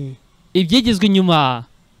ibyigizwe inyuma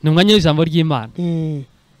ni umwanya w'ijambo ry'Imana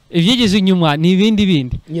ibyigizwe inyuma ni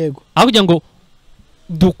ibindi yego aho kugira ngo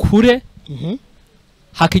dukure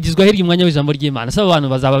hakigizwa hirya umwanya w'ijambo ry'Imana saba abantu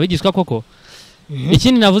bazaba bigishwa koko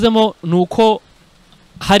ikindi navuzemo nuko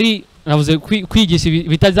hari navuze kwigisha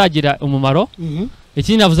bitazagira umumaro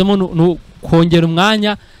ikindi navuzemo kongera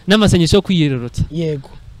umwanya n'amasengesho yo kwiyerurutsa yego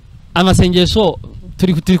amasengesho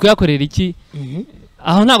turi kuyakorera iki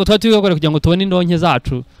aho ntabwo twari tubikora kugira ngo tubone indonke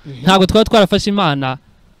zacu ntabwo twari twarafashe Imana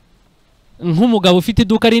nk'umugabo ufite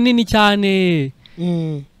iduka rinini cyane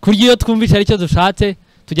kurya iyo twumvisha ari cyo dushatse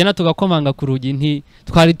tugenda tugakomanga ku rugi nti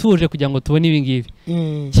twari tuje kugira ngo tubone ibi ngibi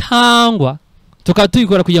cyangwa tukaba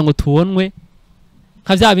tubikora kugira ngo tubonwe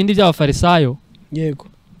nka bya bindi by'abafarisayo yego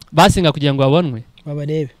basenga kugira ngo babonwe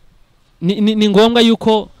babarebe ni ngombwa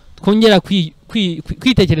yuko twongera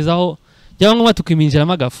kwitekerezaho byaba ngombwa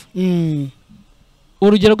tukiminjiramo agafu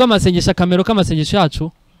urugero rw'amasengesho akamero k'amasengesho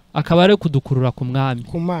yacu akaba ari kudukurura ku mwami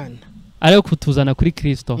ku Mana ari kutuzana kuri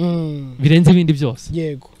Kristo birenze ibindi byose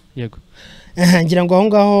yego ngira ngo aho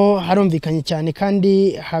ngaho harumvikanye cyane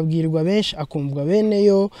kandi habwirwa benshi akumvwa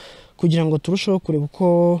beneyo kugira ngo turusheho kureba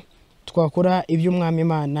uko twakora iby'umwami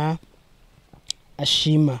Imana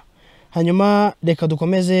ashima hanyuma reka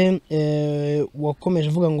dukomeze wakomeje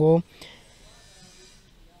uvuga ngo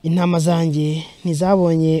intama zanjye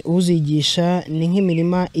ntizabonye uzigisha ni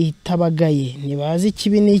nk'imirima itabagaye ntibazi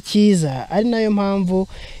ikibi n'ikiza ari nayo mpamvu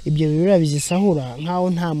ibyo birura bizisahura nkaho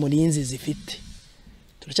nta murinzi zifite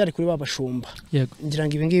turacyari kuri babashumba ngira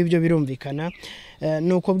ngo ibi ngibi byo birumvikana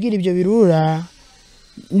nuko bwira ibyo birura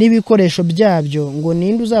n'ibikoresho byabyo ngo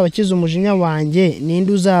ninde uzabakiza umujinya wanjye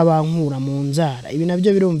ninde uzabankura mu nzara ibi nabyo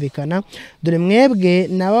birumvikana dore mwebwe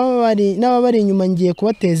n'ababari inyuma ngiye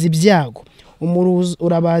kubateza ibyago umuruzi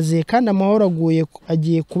urabaziye kandi amahoro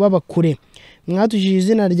agiye kubaba kure mwatujije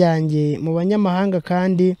izina ryanjye mu banyamahanga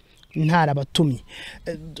kandi ntarabatumye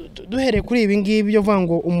duhereye kuri ibi ngibi byo vuga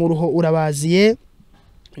ngo umuruho urabaziye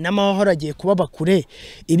n'amahoro agiye kuba bakure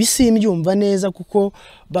ibi simbyumva neza kuko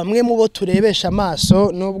bamwe mu bo turebesha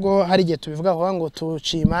amaso nubwo hari igihe tubivuga ngo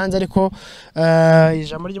tuciye imanza ariko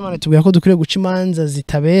ijambo ry'Imana tubwira ko dukwiriye guca imanza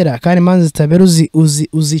zitabera kandi imanza zitabera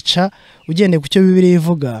uzica ugendeye ku cyo Bibiliya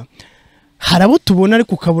ivuga. Harabo tubona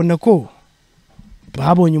ariko ukabona ko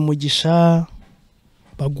babonye umugisha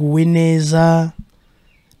baguwe neza,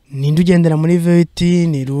 ninde ugendera muri veti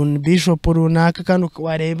ni bishop runaka kandi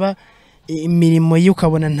wareba imirimo ye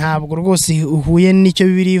ukabona ntabwo rwose uhuye n'icyo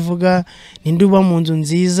Bibiliya ivuga. Ninde uba mu nzu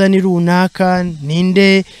nziza ni runaka,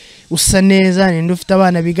 ninde usa neza, ninde ufite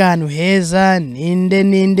abana biga ahantu heza, ninde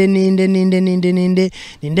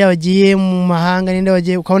wagiye mu mahanga, ninde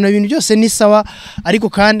wagiye, ukabona ibintu byose ni sawa ariko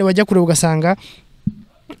kandi wajya kureba ugasanga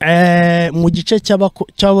mu gice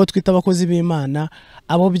cy'abo twita abakozi b'Imana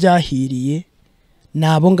abo byahiriye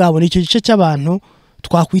nabo ngabo nicyo gice cy'abantu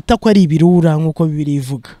twakwita ko ari ibirura nk'uko Bibiliya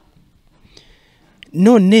ivuga.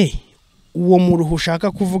 None uwo muruhu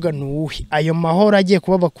ushaka kuvuga nuwuhe? Ayo mahoro agiye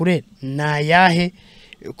kuba bakure nayahe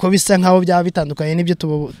ko bisa nkaho byaba bitandukanye n'ibyo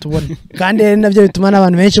tubona kandi nabyo bituma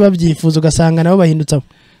n'abantu benshi babyifuza ugasanga nabo bahindutse abo.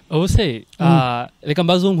 Ubu se reka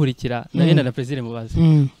mbazunkurikira ndagenda na Plaisir mubaze.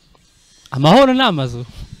 Amahoro n'amazu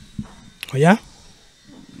oya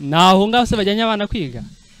naho ngaho se bajyanye abana kwiga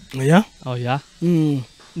oya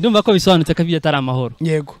ndumva ko bisobanutse ko atari amahoro.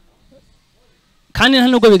 Yego, kandi nta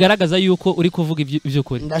nubwo bigaragaza yuko uri kuvuga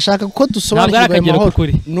iby'ukuri. Ndashaka ko dusobanukirwa amahoro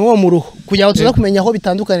n'uwo muruho kugira ngo tuza kumenya aho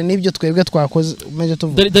bitandukanye n'ibyo twebwe twakoze umeje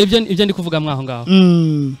tuvuga. Dore ibyo ndi kuvuga mwaho ngaho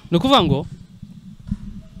no kuvuga ngo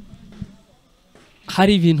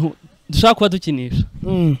hari ibintu dushaka kuba dukinisha.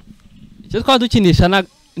 Icyo twaba dukinisha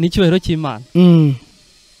ni icyubahiro cy'Imana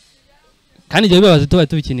kandi ibyo bibabaza tuba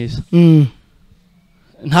tubikinisha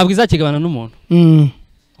ntabwo izakigabana n'umuntu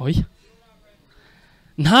oya.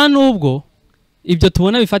 Nta nubwo ibyo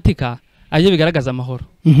tubona bifatika ajye bigaragaza amahoro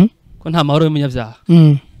ko nta mahoro y'umunyabyaha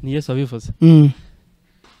ni Yesu wabivuze.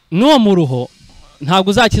 N'uwo muruho ntabwo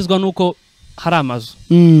uzakizwa nuko hari amazu,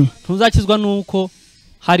 ntuzakizwa nuko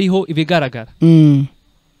hariho ibigaragara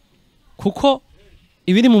kuko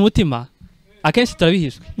ibiri mu mutima akenshi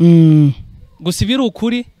turabihishwe. Gusa ibiri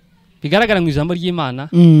ukuri bigaragara mu ijambo ry'Imana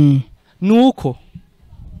nuko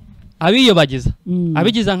abiyobagiza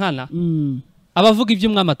abigiza nkana abavuga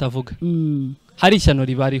iby'umwami atavuga hari ishyano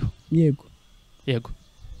ribariho. Yego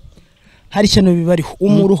hari ishyano bibariho.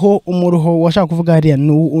 Umuruho washaka kuvuga hariya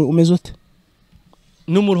umeze ute?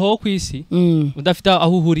 N'umuruho wo kwisi udafite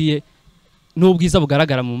aho uhuriye n'ubwiza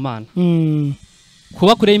bugaragara mu Mana.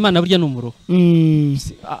 Kuba kure y'Imana burya n'umuruho.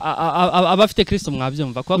 Abafite Kristo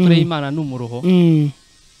mwabyumva kuba kure y'Imana n'umuruho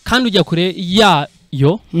kandi ujya kure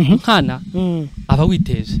yayo nkana aba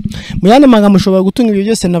witeje. Mu yandi magambo ushobora gutunga ibyo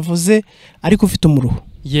byose navuze ariko ufite umuruho.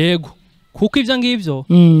 Yego, kuko ibyo ngibyo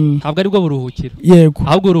ntabwo ari bwo buruhukiro. Yego,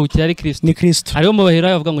 ahubwo uruhukira ari Kristo. Ni Kristo. Ariyo mu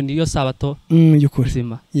bahera bavuga ngo niyo sabato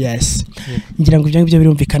y'ukuzima. Yes. Ngira ngo ibyo ngibyo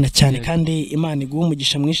birumvikana cyane kandi Imana iguha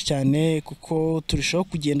umugisha mwinshi cyane kuko turushaho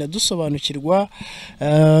kugenda dusobanukirwa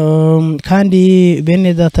kandi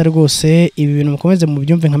bene data rwose ibi bintu mukomeze mu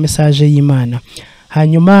byumve nka message y'Imana.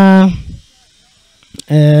 Hanyuma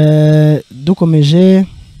dukomeje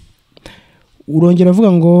urongera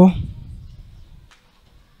avuga ngo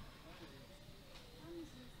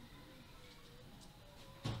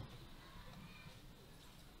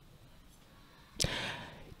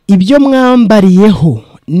ibyo mwambariyeho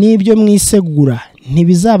n'ibyo mwisegura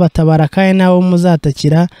ntibizabatabara kandi nabo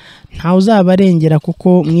muzatakira ntawe uzabarengera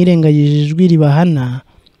kuko mwirengagije ijwi ribahana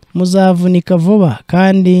muzavunika vuba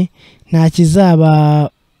kandi nta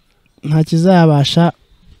kizabasha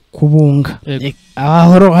kubunga.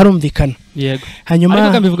 Aho harumvikana. Yego, hanyuma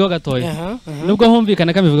ariko kambivugaho gatoya nubwo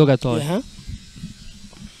humvikana kambivugaho gatoya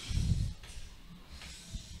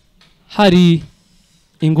hari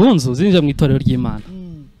ingunzu zinjira mu itorero ry'Imana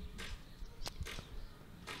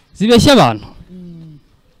zibeshya abantu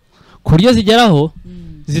ku buryo zigeraho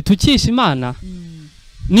zitukisha Imana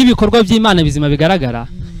n'ibikorwa by'Imana bizima bigaragara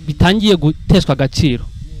bitangiye guteshwa agaciro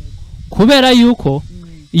kubera yuko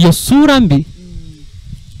iyo sura mbi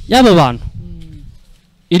y'aba bantu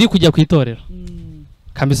iri kujya ku itorero.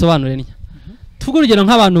 Kambisobanure nya tuvuga urugero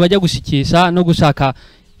nk'abantu bajya gushikisha no gushaka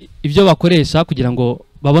ibyo bakoresha kugira ngo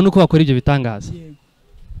babone uko bakora ibyo bitangaza.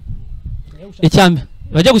 Icyambere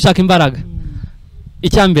bajya gushaka imbaraga.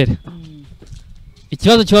 Icyambere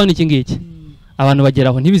ikibazo kibaho ni iki ngiki abantu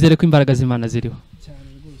bageraho ntibizere ko imbaraga z'Imana ziriho.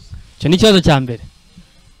 Cyo ni ikibazo cya mbere.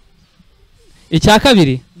 Icya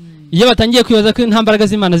kabiri iyo batangiye kwibaza ko nta mbaraga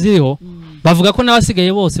z'Imana ziriho bavuga ko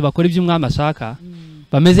n'abasigaye bose bakora iby'umwami ashaka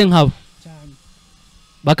bameze nkabo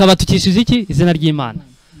bakabatukishije iki izina ry'Imana.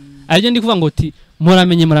 Aribyo ndi kuvuga ngo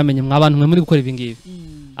muramenye mwabantu mwe muri gukora ibi ngibi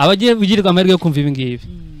abagiye bugirirwa amahirwe yo kumva ibi ngibi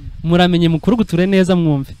muramenye mukuruguture neza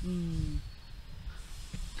mwumve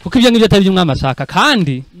kuko ibyo ngibyo atari byo umwami ashaka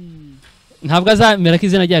kandi ntabwo azamera ko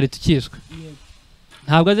izina ryayo ritukishwe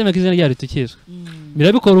ntabwo azemera ko izina ryayo ritukishwe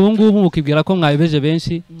birabikora ubu ngubu mukibwira ko mwayobeje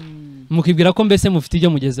benshi mukibwira ko mbese mufite ibyo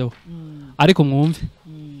mugezeho ariko mwumve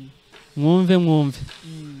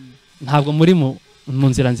ntabwo muri mu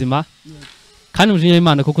nzira nzima kandi umujinya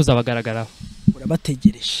w'Imana kuko uzabagaragaraho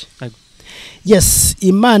urabategereje. Yes,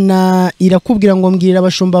 Imana irakubwira ngo mbwirira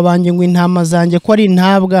abashumba banjye ngo intama zanjye ko ari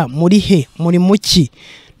intabwa muri he muri muki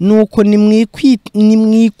nuko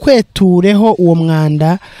nimwikwetureho uwo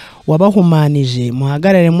mwanda wabahumanije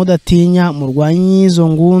muhagarare mudatinya murwanye izo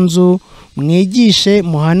ngunzu mwigishe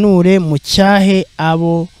muhanure mucyahe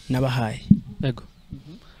abo nabahaye. Yego.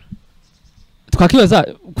 Twakibaza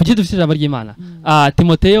kuki dufite ijambo ry'Imana.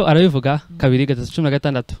 Timoteyo arabivuga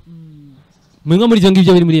 2:16. Mwe muri ibyo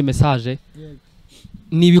ngibyo biri muri iyi message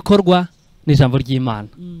ni ibikorwa n'ijambo ry'Imana.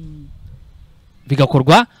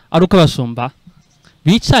 Bigakorwa ari uko abashumba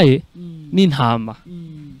bicaye n'intama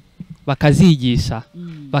bakazigisha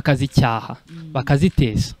bakazicyaha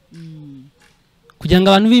bakazitesha kugira ngo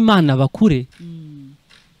abantu b'Imana bakure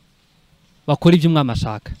bakora ibyo umwami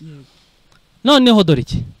ashaka. Noneho dore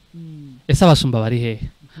iki ese abashumba bari hehe?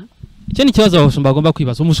 Icyo ni ikibazo abashumba bagomba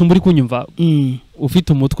kwibaza. Umushumba uri kunyumva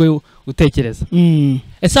ufite umutwe utekereza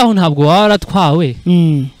ese aho ntabwo waratwawe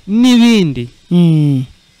n'ibindi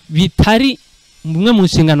bitari mumwe mu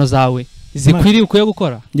nshingano zawe zikwiriye ukwiye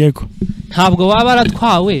gukora? Yego. Ntabwo waba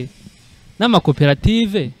waratwawe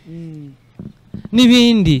n'amakoperative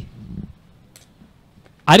n'ibindi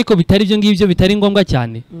ariko bitari byo ngibyo bitari ngombwa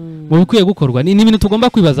cyane mu bikwiye gukorwa? Ni ibintu tugomba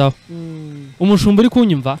kwibazaho. Umushumba uri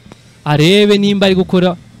kunyumva arebe nimba ari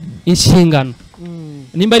gukora inshingano,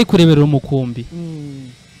 nimba ari kureberera umukumbi.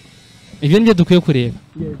 Ibyo nibyo dukwiye kureba.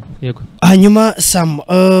 Yego. Hanyuma Sam,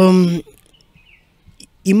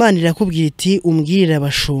 Imana irakubwira iti umbwirira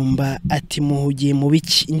abashumba ati muhugiye mu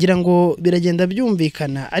biki. Ngira ngo biragenda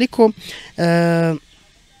byumvikana ariko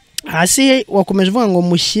hasi wakomeje uvuga ngo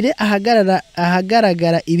mushyire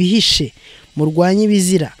ahagaragara ibihishe murwanye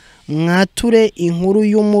ibizira mwature inkuru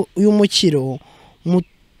y'umukiro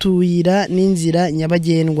mutuyira n'inzira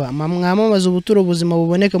nyabagendwa mwamamaza ubuturo buzima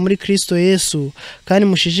buboneka muri Kristo Yesu kandi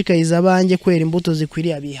mushishikariza abanjye kwera imbuto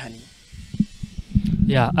zikwiriye abihannye.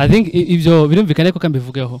 Yeah, I think ibyo birumvikane ko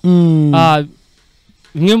kambivugeho.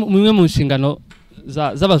 Bimwe mu nshingano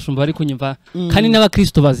z'abashumba bari kunyumva kandi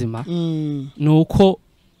n'abakristo bazima nuko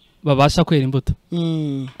babasha kwera imbuto.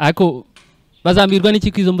 Ariko bazambirwa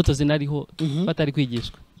n'iki kwizo mbuto zinariho batari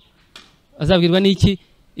kwigishwa? Azabwirwa n'iki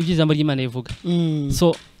iby'ijambo ry'Imana ivuga?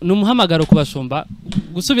 So numuhamagaro kubashumba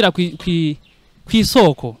gusubira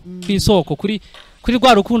kwisoko kuri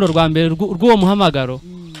rwa rukundo rwa mbere rw'uwo muhamagaro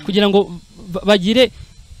kugira ngo bagire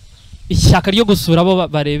ishyaka ryo gusura abo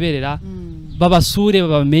bareberera babasure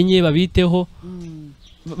babamenye babiteho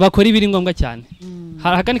bakora ibiri ngombwa cyane.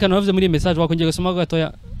 Hakandi kantu bavuze muri message wakongeye gusoma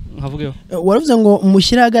gatoya nkavugeho. Waravuze ngo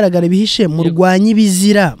mushyira ahagaragara ibihishe murwanye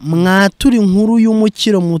ibizira mwatura inkuru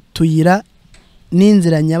y'umukiro mutuyira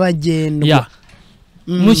n'inzira nyabagendwa.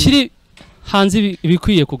 Mushyiri hanze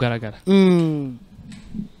ibikwiye kugaragara.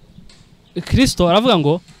 Kristo aravuga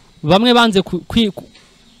ngo bamwe banze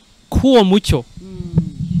kuwo mucyo.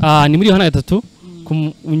 Ni muri Yohana 3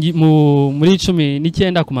 muri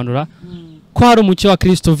 19 kumanura ko hari umucyo wa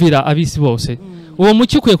Kristo vira abisi bose. Uwo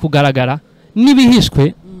mucyo ukwiye kugaragara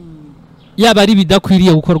n'ibihishwe yaba ari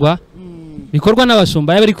bidakwiriye gukorwa bikorwa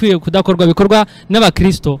n'abashumba, yaba ari kwiye kudakorwa bikorwa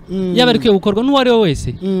n'abakristo, yaba ari kwiye gukorwa n'uwari we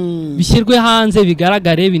wese bishyirwe hanze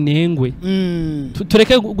bigaragare binengwe.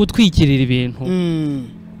 Tureke gutwikirira ibintu,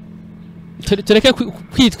 tureke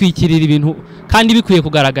kwitwikirira ibintu kandi bikwiye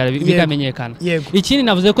kugaragara bikamenyekana. Ikindi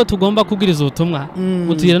navuze ko tugomba kubwiriza ubutumwa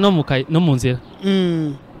mutuyira no mu nzira.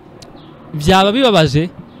 Byaba bibabaje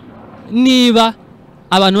niba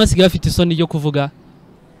abantu basigaye bafite isoni ryo kuvuga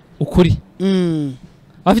ukuri,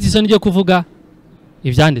 bafite isoni ryo kuvuga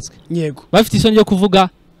ibyanditswe, bafite isoni ryo kuvuga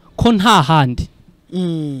ko nta handi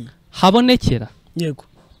habonekera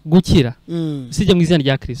gukira usibye mu izina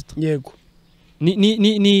rya Kristo.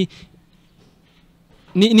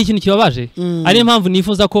 Ni ikintu kibabaje. Ariyo mpamvu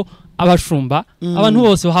nifuza ko abashumba abantu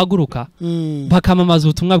bose bahaguruka bakamamaza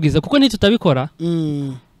ubutumwa bwiza, kuko nitutabikora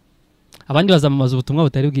abandi bazamamaza ubutumwa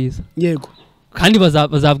butari bwiza kandi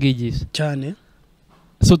bazabwigisha cyane.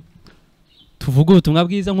 So tuvuga ubutumwa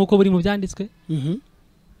bwiza nk'uko buri mu byanditswe,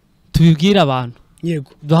 tubibwira abantu,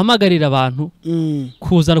 duhamagarira abantu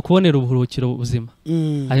kuza kubonera uburuhukiro buzima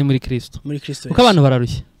ari muri Kristo, kuko abantu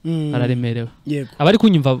bararushye bararemerewe. Abari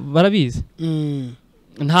kunyumva barabizi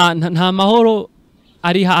nta mahoro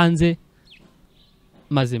ari hanze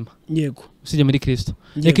mazima yego usije muri Kristo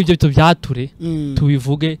reka ibyo tubyature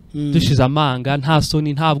tubivuge dushize amanga nta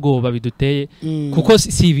soni nta bwoba biduteye kuko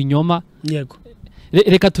si ibinyoma yego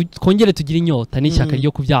reka twongere tugire inyota n'ishyaka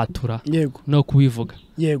ryo kubyatura no kubivuga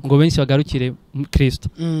ngo benshi bagarukire Kristo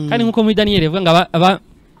kandi nkuko muri Daniel yavuga ngo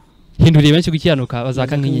abahinduriye benshi gukiyanuka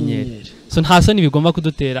bazaka nk'inyenyeri so nta soni bigomba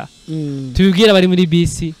kudutera tubibwira bari muri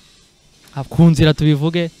bisi kunzira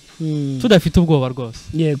tubivuge tudafite ubwoba rwose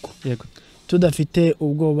yego tudafite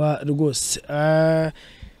ubwoba rwose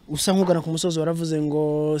usa nkugana ku musozi waravuze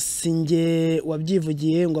ngo singe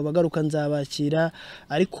wabyivugiye ngo abagaruka nzabakira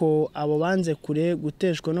ariko abo banze kure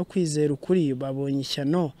guteshwa no kwizera ukuri babonye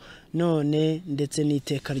ishyano none ndetse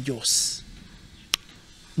n'iteka ryose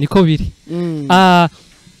niko biri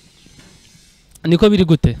niko biri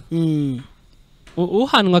gute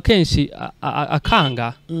uhanwa kenshi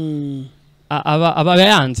akanga aba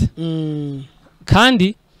yanze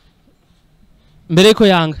kandi mbere ko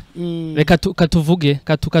yanga reka katuvuge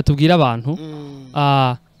katubwira abantu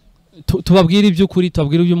tubabwira iby'ukuri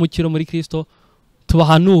tubabwira iby'umukiro muri Kristo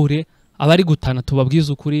tubahanure abari gutana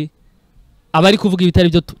tubabwiza ukuri abari kuvuga ibitari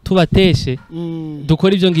byo tubateshe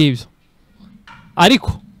dukora ibyo ngibyo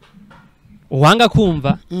ariko uwanga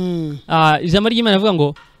kumva ijambo ry'Imana rivuga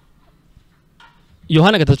ngo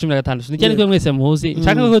Yohana 3:16 nicyane ko mwese muzi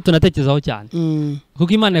nshaka ko tunatekerezaho cyane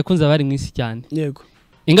kuko Imana yakunze abari mu isi cyane yego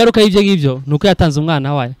ingaruka y'ibyo ngibyo nuko yatanze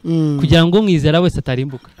umwana wayo kugira ngo umwizera wese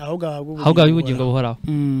atarimbuka ahubwo ubugingo buhoraho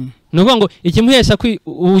nuko ngo ikimuhesha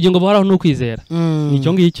ubugingo buhoraho no kwizera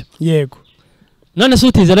nicyo ngicyo yego none se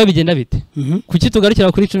utizera bigenda bite kuki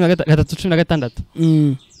tugarukira kuri 13:16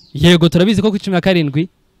 yego turabizi ko ku 17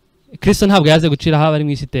 Kristo ntabwo yaze gucira aho bari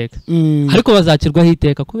mu isi iteka ariko bazakirwaho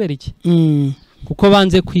iteka kubera iki kuko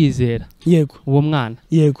banze kwizera yego uwo mwana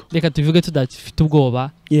yego reka tuvuge tudafite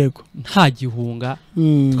ubwoba yego nta gihunga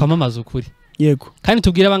twamamaza ukuri yego kandi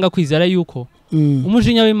tubwire abanga kwizera yuko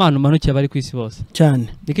umujinya w'Imana umanukiye bari kwisi bose cyane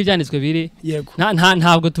niko ibyanditswe biri yego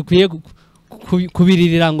ntabwo tukwiye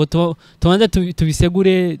kubiririra ngo tubanze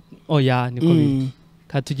tubisegure oya niko biri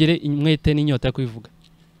katugire imwete n'inyota yo kubivuga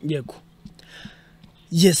yego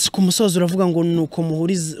yes ku musozi uravuga ngo nuko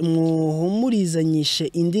muhumurizanyishe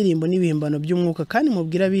indirimbo n'ibihimbano by'umwuka kandi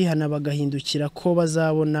mubwira bihana bagahindukira ko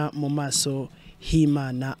bazabona mu maso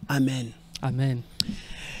h'Imana amen amen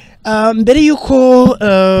mbere yuko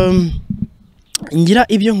ngira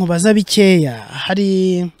ibyo nkubaza bikeya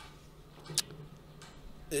hari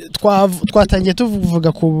twatangiye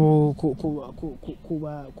tuvuga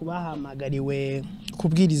kubahamagariwe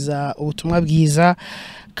kubwiriza ubutumwa bwiza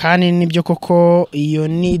kandi nibyo koko iyo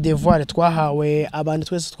ni devoir twahawe abantu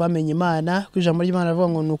twese twamenye Imana kwijambo ry'Imana avuga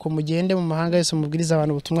ngo nuko mugende mu mahanga yose mubwiriza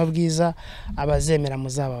abantu ubutumwa bwiza abazemera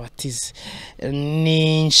muzababatize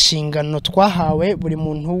ni inshingano twahawe buri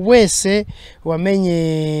muntu wese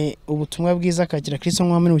wamenye ubutumwa bwiza akagira Kristo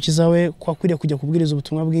nk'umwami n'umukiza we ko akwiriye kujya kubwiriza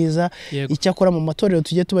ubutumwa bwiza icyakora mu matorero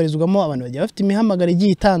tugiye tubarizwamo abantu bagiye bafite imihamagaro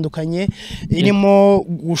igiye itandukanye irimo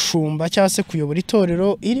gushumba cyangwa se kuyobora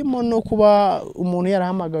itorero irimo no kuba umuntu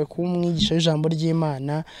yarahamagawe kuba umwigisha w'ijambo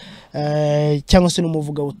ry'Imana cyangwa se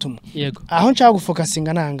n'umuvuga butumwa aho nshaka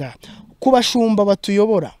gufokasinga nanga kubashumba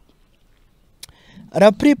batuyobora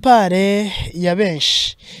la plupart ya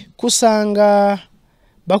benshi kusanga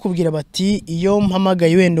bakubwira bati iyo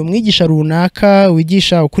mpamagaye wenda umwigisha runaka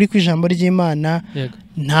wigisha ukuri kw'ijambo ry'Imana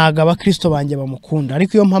ntaga abakristo banje bamukunda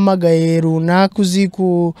ariko iyo mpamagaye runaka uzi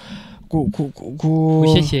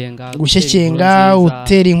gushyeshyenga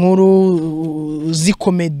utera inkuru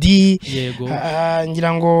zikomedi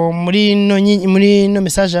ngira ngo muri no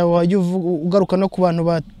message waje ugaruka no ku bantu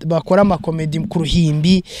bakora amakomedi ku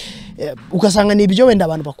ruhimbi ugasanga ni ibyo wenda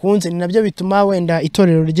abantu bakunze ni nabyo bituma wenda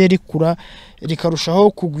itorero rye rikura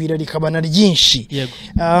rikarushaho kugwira rikabana ryinshi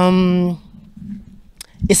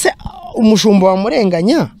ese umushumba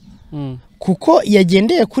wamurenganya kuko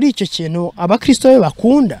yagendeye kuri icyo kintu abakristo be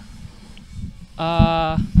bakunda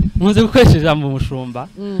nkunze gukoresha ijambo umushumba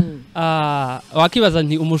wakibaza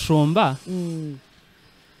nti umushumba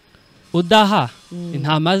udaha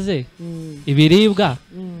intama ze ibiribwa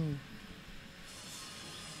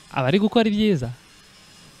abari gukora ibyiza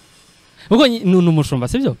ubwo ni umushumba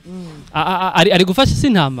sibyo ari gufasha isi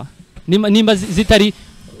intama nimba zitari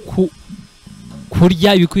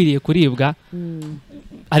kurya ibikwiriye kuribwa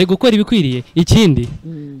ari gukora ibikwiriye ikindi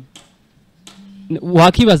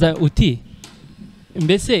wakibaza uti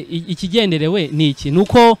mbese ikigenderewe ni iki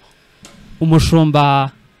nuko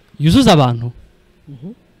umushumba yuzuza abantu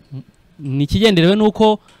ni ikigenderewe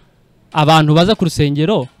nuko abantu baza ku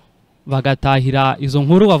rusengero bagatahira izo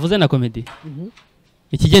nkuru wavuze na komedi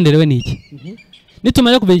ikigenderewe ni iki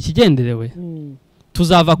nitumenya kubera ikigenderewe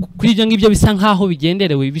tuzava kuri ibyo ngibyo bisa nkaho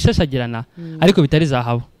bigenderewe bishashagirana ariko bitari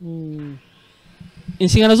zahabu.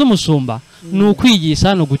 Inshingano z'umushumba ni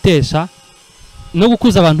ukwigisha no gutesha no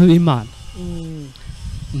gukuza abantu b'Imana.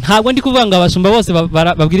 Ntabwo ndi kuvuga ngo abashumba bose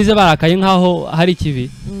babwirize barakaye nkaho hari kibi,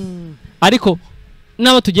 ariko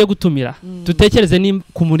nabo tugiye gutumira tutekereze ni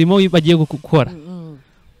ku murimo bagiye gukora.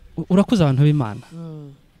 Urakuza abantu b'Imana,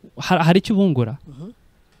 hari icyo ubungura,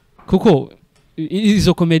 kuko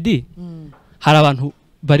izo komedi hari abantu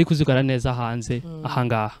bari kuzikora neza hanze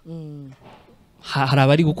ahangaha, hari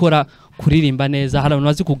abari gukora kuririmba neza, hari abantu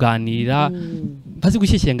bazi kuganira, bazi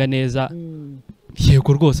gushyeshyenga neza,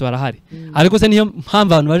 yego rwose barahari, ariko se niyo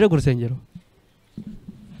mpamvu abantu baje ku rusengero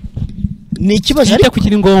ni ikibazo ariko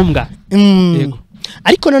kiri ngombwa. Yego,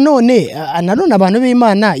 ariko nanone abantu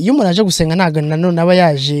b'Imana iyo umuntu aje gusenga nanone aba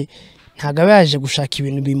yaje, ntago aba yaje gushaka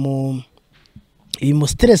ibintu bimu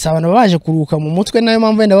stress, abantu baje kuruhuka mu mutwe, nayo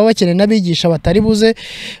mpamvu wenda baba bakeneye n'abigisha batari buze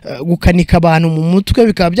gukanika abantu mu mutwe,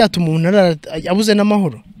 bikaba byatuma umuntu abuze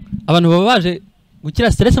n'amahoro. Abantu baba baje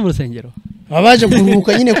gukira stress mu rusengero, baba baje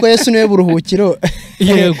kuruhuka nyine ko Yesu niwe buruhukiro.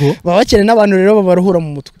 Yego, baba bakeneye n'abantu rero babaruhura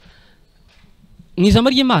mu mutwe. Mu ijambo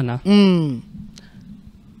ry'Imana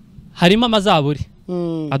harimo amazaburi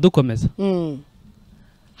adukomeza,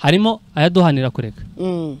 harimo ayaduhanira kureka,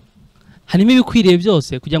 harimo ibikwiriye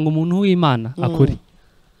byose kugira ngo umuntu w'Imana akure.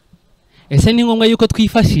 Ese ni ngombwa yuko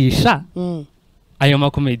twifashisha ayo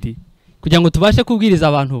makomedi kugira ngo tubashe kubwiriza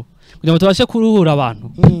abantu, kugira ngo tubashe kuruhura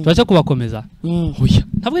abantu, tubashe kubakomeza? Oya,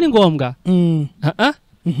 ntabwo ni ngombwa.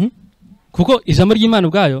 Kuko ijambo ry'Imana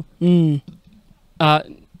ubwayo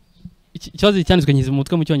ikibazo cyanditswe nyizi mu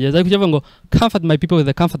mutwe mu Cyongereza, ariko kivuga ngo comfort my people with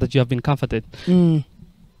the comfort that you have been comforted.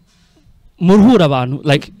 Muruhura abantu,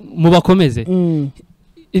 like mubakomeze.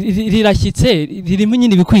 Rirashyitse, ririmo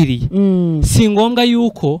nyine bikwiriye. Si ngombwa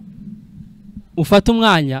yuko ufata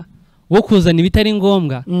umwanya wo kuzana ibitari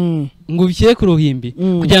ngombwa ngo ubishyire ku ruhimbi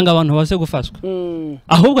kugira ngo abantu base gufashwa.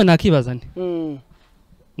 Ahubwo nakibazane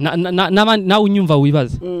nawe unyumva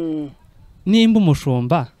wibaze, nimba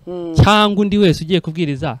umushumba cyangwa undi wese ugiye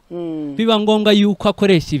kubwiriza biba ngombwa yuko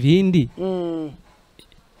akoresha ibindi,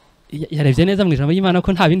 yarebye neza mu ijambo ry'Imana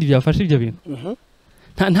ko nta bindi byafasha ibyo bintu,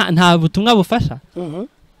 nta butumwa bufasha,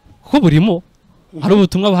 kuko burimo, hari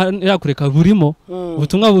ubutumwa buhanira kureka burimo,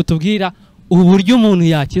 ubutumwa butubwira uburyo umuntu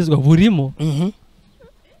yakizwa burimo.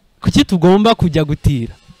 Kuki tugomba kujya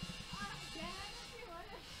gutira?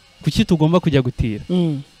 Kuki tugomba kujya gutira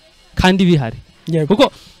kandi bihari?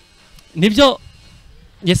 Kuko nibyo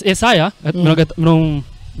Yesaya 55,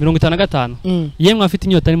 yemwe afite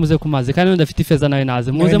inyota nimuze ku mazi, kandi ndafite ifeza nawe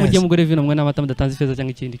naze, muze mujye mugore vino mwe n'amata mudatanze ifeza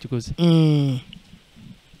cyangwa ikindi kiguzi.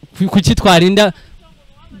 Kuki twarinda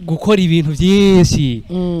gukora ibintu byinshi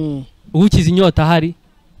ukiza inyota hari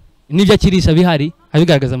n'ibyo akirisha bihari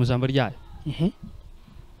abigaragaza mu ijambo ryayo?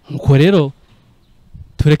 Nuko rero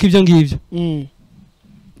tureke ibyo ngibyo,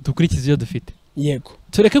 dukurikize ibyo dufite. Yego,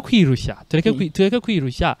 tureke kwirushya, tureke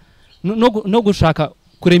kwirushya no gushaka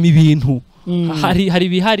kurema ibintu. Hari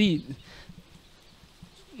bihari,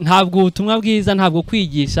 ntabwo ubutumwa bwiza, ntabwo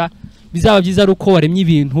kwigisha bizaba byiza ari uko waremye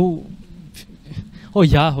ibintu.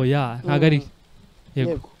 Hoya ntabwo ari.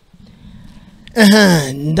 Yego,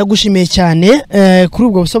 ndagushimiye cyane kuri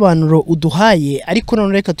ubwo busobanuro uduhaye, ariko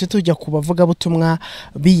none reka tujya ku bavuga butumwa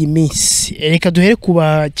b'iyi minsi. Reka duhere ku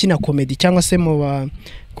bakina komedi cyangwa se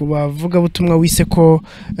ku bavuga butumwa wise ko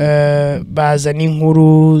bazana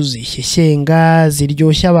inkuru zishyeshyenga,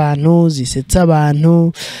 ziryoshya abantu, zisetsa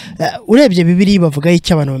abantu. Urebye Bibiri bavuga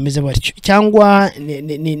iki abantu bameze batyo, cyangwa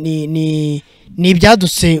ni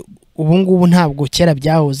ibyadutse ubu ngubu, ntabwo kera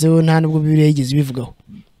byahozeho, nta nubwo Bibiri yigeze bivugaho?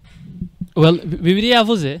 Bibiri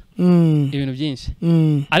yavuze ibintu byinshi,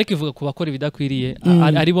 ariko ivuga ku bakora ibidakwiriye,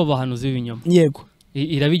 ari bo bahanuzi b'ibinyoma. Yego,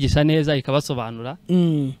 irabigisha neza ikabasobanura.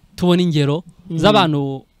 Tubona ingero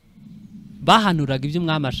z'abantu bahanuraga ibyo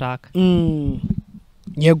umwami ashaka.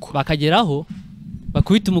 Yego, bakageraho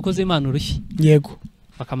bakubita umukozi w'Imana urushyi. Yego,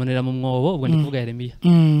 bakamanira mu mwobo, ubwo ndi kuvuga Yeremiya.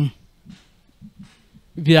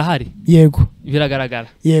 Birahari. Yego, biragaragara.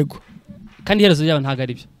 Yego, kandi iherezo ryabo ntabwo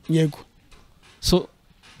ari byo. Yego, so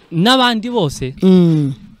n'abandi bose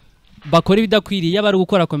bakora ibidakwiriye, yaba ari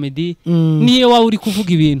gukora komedi, niyo waba uri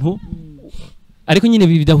kuvuga ibintu ariko nyine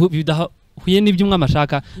bidahuye n'ibyo umwami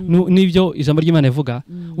ashaka n'ibyo ijambo ry'Imana ivuga,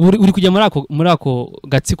 uri kujya muri ako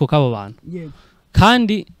gatsiko k'abo bantu.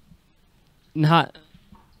 Kandi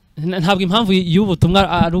ntabwo impamvu y'ubutumwa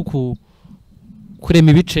ari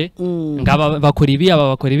kurema ibice ngaba bakora ibi,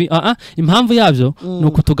 aba bakora ibi. Impamvu yabyo ni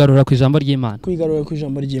ukutugarura ku ijambo ry'Imana, kwigarura ku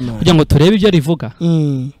ijambo ry'Imana, kugira ngo turebe ibyo rivuga,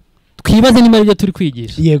 twibaze niba ari byo turi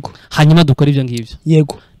kwigisha. Yego, hanyuma dukora ibyo ngibyo.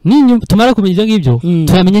 Yego, tumara kumenya ibyo ngibyo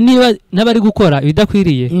turamenya niba n'abari gukora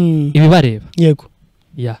ibidakwiriye ibibareba. Yego.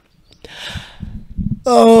 Ya.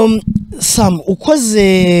 Sam,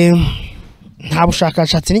 ukoze nta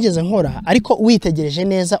bushakashatsi nigeze nkora, ariko witegereje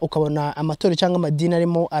neza ukabona amatorero cyangwa amadini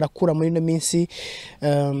arimo arakura muri no minsi,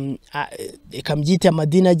 ikambyita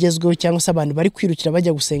amadini agezweho cyangwa se abantu bari kwirukira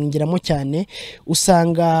bajya gusengeramo cyane,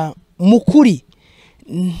 usanga mukuri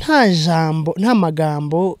nta jambo nta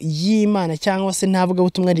magambo y'Imana cyangwa se ntavuga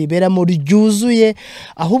butumwa riberamo ryuzuye,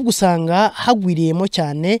 ahubwo usanga hagwiriyemo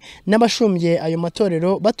cyane n'abashumbye ayo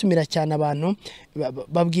matorero batumira cyane abantu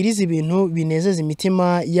babwiriza ibintu binezeza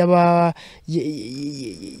imitima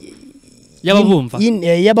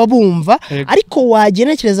y'ababumva, ariko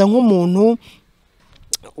wagenekereza nk'umuntu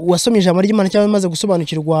wasomye ijambo ry'Imana cyangwa maze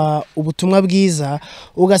gusobanukirwa ubutumwa bwiza,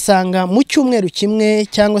 ugasanga mu cyumweru kimwe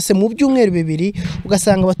cyangwa se mu byumweru bibiri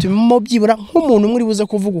ugasanga batumimo byibura nk'umuntu umwe uri buze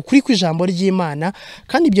kuvuga ukuri kw'ijambo ry'Imana,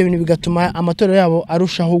 kandi ibyo bintu bigatuma amatorero yabo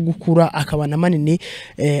arushaho gukura akabana manini,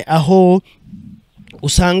 aho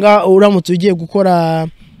usanga uramutse ugiye gukora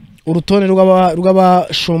urutonde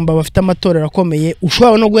rw'abashumba bafite amatorero akomeye,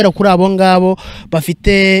 ushobora no guhera kuri abo ngabo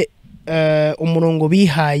bafite umurongo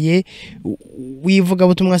bihaye wivuga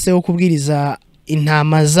butumwa se wo kubwiriza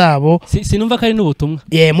intama zabo. Sinumva ko ari n'ubutumwa,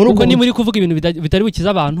 kuko ni muri kuvuga ibintu bitari bukiza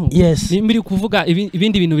abantu, ni muri kuvuga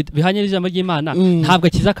ibindi bintu bihanye n'ijambo ry'Imana, ntabwo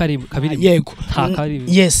akiza kabiri. Yego.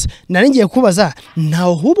 Yes, nari ngiye kubaza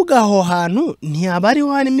ntaho hubwo aho hantu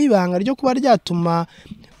ntiyabariho harimo ibanga ryo kuba ryatuma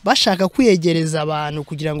bashaka kwiyegereza abantu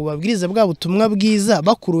kugira ngo babwirize bwa butumwa bwiza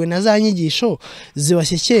bakuruwe na za nyigisho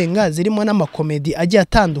zibashyekenga zirimo n'amakomedi agiye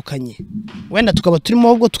atandukanye, wenda tukaba turimo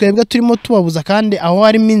ahubwo twebwe turimo tubabuza, kandi aho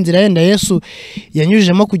harimo inzira yenda Yesu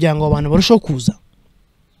yanyujijemo kugira ngo abantu barusheho kuza.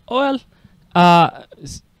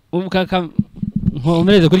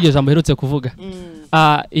 Nkomereze kuri iryo jambo herutse kuvuga,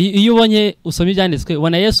 iyo ubonye usomye ibyanditswe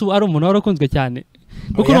ubona Yesu ari umuntu wari ukunzwe cyane,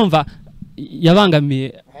 kuko urumva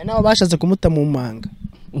yabangamiye nabo bashatse kumuta mu manga.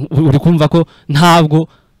 Uri kumva ko ntabwo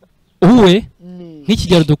uwe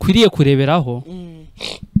nk'ikigero dukwiriye kureberaho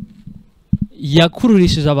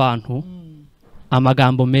yakururishije abantu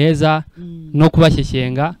amagambo meza no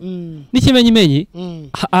kubashyekenga n'ikimenyimenyi,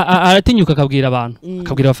 aratinyuka akabwira abantu,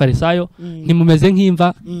 akabwira abafarisayo ntimumeze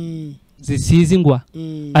nk'imva zisize ingwa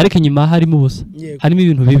ariko inyuma harimo ubusa, harimo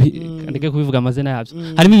ibintu bibi, ndeke kubivuga amazina yabyo,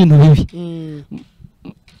 harimo ibintu bibi.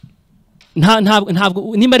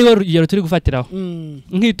 Ntabwo nimba ari we rugero turi gufatiraho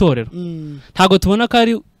nk'itorero, ntabwo tubona ko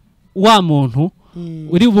ari wa muntu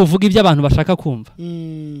uri buvuga ibyo abantu bashaka kumva,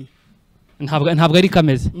 ntabwo ari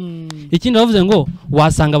kameze. Ikindi bavuze ngo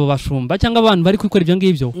wasanga abo bashumba cyangwa abantu bari gukora ibyo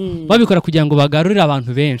ngibyo babikora kugira ngo bagarurire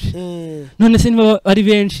abantu benshi, none se niba ari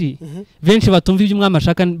benshi batumva ibyo umwami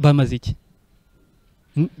ashaka bamaze iki?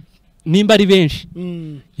 Nimba ari benshi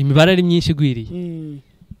imibare ari myinshi igwiriye,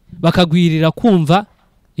 bakagwirira kumva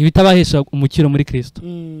ibitabahesha umukiro muri Kristo,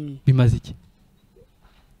 bimaze iki?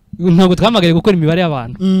 Ntabwo twamagaye gukora imibare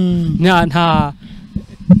y'abantu,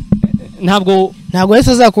 ntabwo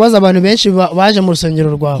Yesu azakubaza abantu benshi baje mu rusengero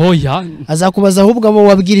rwawe. Hoya, azakubaza ahubwo abo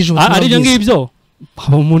wabwirije ubutumwa bwiza. Ari byo ngibyo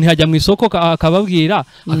umuntu yajya mu isoko akababwira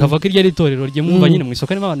akavuga ko iryo ari itorero rye, mwumva nyine mu isoko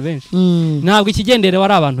harimo abantu benshi. Ntabwo ikigendere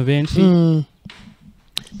wari abantu benshi,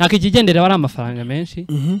 ntabwo ikigendere wari amafaranga menshi,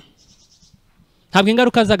 ntabwo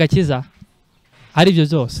ingaruka z'agakiza ari byo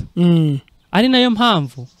byose. Ari nayo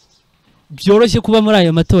mpamvu byoroshye kuba muri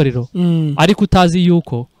ayo matorero, ariko utazi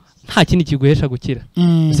yuko nta kindi kiguhesha gukira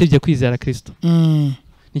usibye kwizera Kristo.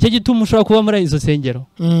 Nicyo gituma ushobora kuba muri izo nsengero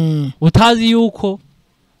utazi yuko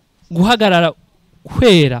guhagarara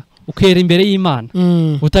ukera imbere y'Imana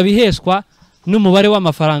utabiheshwa n'umubare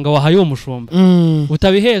w'amafaranga wahaye uwo mushumba,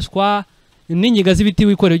 utabiheshwa n'inyiga z'ibiti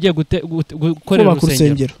wikorera ugiye gukorera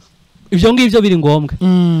urusengero. Ibyo ngibyo biri ngombwa,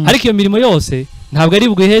 ariko iyo mirimo yose ntabwo ari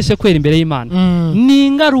bwiheshe kwera imbere y'Imana, ni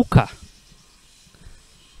ingaruka.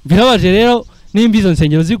 Birabaje rero nimba izo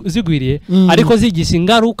nsengero zigwiriye ariko zigisha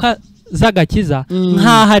ingaruka z'agakiza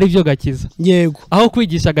nk'aho ari byo gakiza. Yego. Aho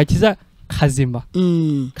kwigisha agakiza kazima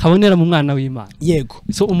kabonera mu mwana w'Imana. Yego.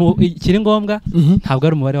 So ikiri ngombwa ntabwo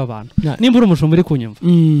ari umubare w'abantu. Nimba uri umushumba uri kunyumva,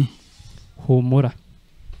 humura,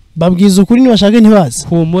 babwiza ukuri nibashaka ntibaze.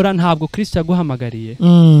 Humura, ntabwo Kristo yaguhamagariye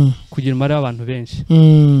kugira umubare w'abantu benshi.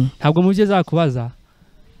 Ntabwo mu byo azakubaza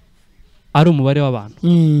ari umubare w'abantu,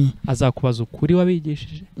 azakubaza ukuri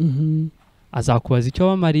wabigishije, azakubaza icyo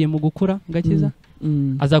wamariye mu gukura gakiza,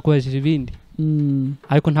 azakubajije ibindi,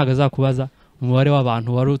 ariko ntabwo azakubaza umubare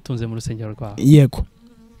w'abantu wari utunze mu rusengero rwawe. Yego.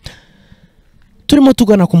 Turimo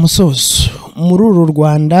tugana ku musozo. Muri uru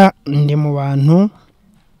Rwanda ndi mu bantu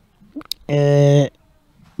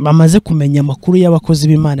bamaze kumenya amakuru y'abakozi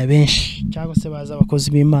b'Imana benshi, cyangwa se baza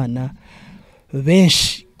abakozi b'Imana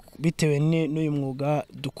benshi bitewe n'uyu mwuga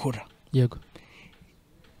dukora. Yego.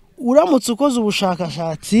 Uramutse ukoze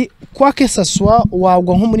ubushakashatsi kwa kesaswa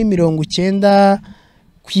wagwa nko muri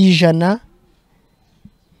 90%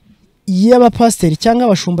 y'abapasiteri cyangwa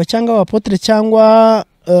abashumba cyangwa abapotre cyangwa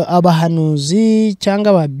abahanuzi cyangwa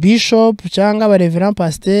aba bishop cyangwa aba reverend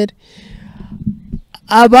pasteur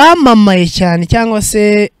abamamaye cyane cyangwa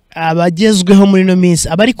se abagezweho muri no minsi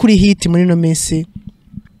abari kuri hit muri no minsi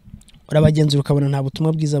urabagenzura ukabona nta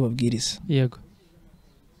butumwa bwiza babwiriza. Yego.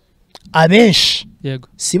 Abenshi yego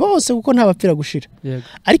si bose kuko nta bapfira gushira. Yego.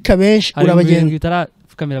 Ariko abenshi urabagenzura bitara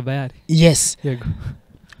kamera bayari. Yes. Yego.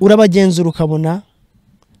 Urabagenzura ukabona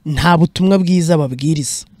nta butumwa bwiza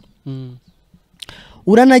babwiriza.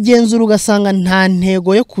 Uranagenzura ugasanga nta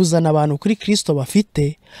ntego yo kuzana abantu kuri Kristo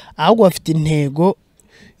bafite, ahubwo bafite intego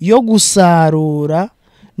yo gusarura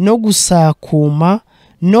no gusakuma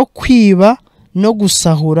no kwiba no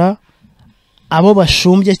gusahura abo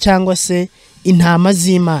bashumbye cyangwa se intama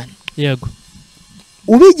z'Imana. Yego.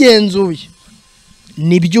 Ubigenzuye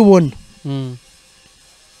nibyo ubona.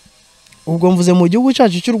 Ubwo mvuze mu gihugu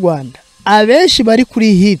cyacu cy'u Rwanda abenshi bari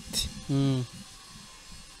kuri hit.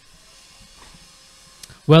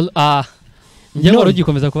 Well, njye wari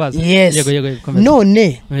ugikomeza kubaza. Yes. Yego yego komeza.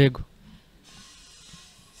 None yego.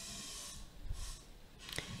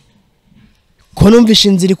 Ko numvishe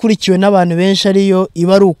inzira ikurikiwe n'abantu benshi ariyo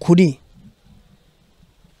iba ari ukuri.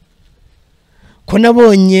 Ko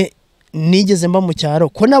nabonye nigeze mba mu cyaro,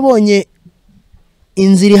 ko nabonye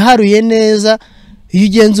inzira iharuye neza iyo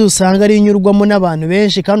ugenze usanga ari inyurwamo n'abantu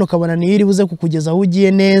benshi kandi ukabona niyo iri buze kukugeza aho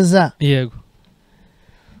ugiye neza. Yego.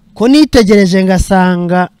 Ko nitegereje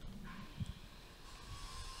ngasanga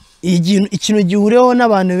ikintu gihuriyeho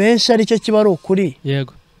n'abantu benshi ari cyo kiba ari ukuri.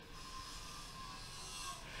 Yego.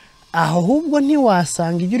 Ahubwo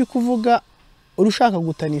ntiwasanga ibyo uri kuvuga urushaka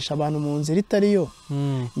gutanisha abantu mu nzira itari yo.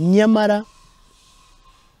 Nyamara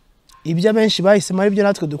ibyo abenshi bahisemo ari byo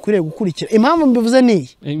natwe dukwiriye gukurikira. Impamvu mbivuze ni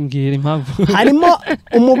mbwira impamvu. Harimo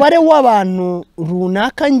umubare w'abantu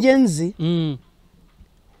runaka ngenzi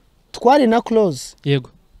twari na close. Yego.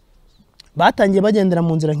 Batangiye bagendera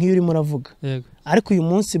mu nzira nk'iyo urimo uravuga. Yego. Ariko uyu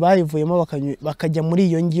munsi bayivuyemo bakajya muri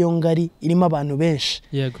iyo ngiyo ngari irimo abantu benshi.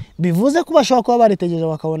 Yego. Bivuze ko bashobora kuba baritegereje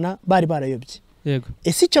bakabona bari barayobye. Yego.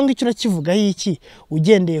 Ese icyo ngicyo urakivuga iki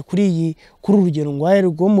ugendeye kuri urugero ngwaye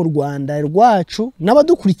rwo mu Rwanda rwacu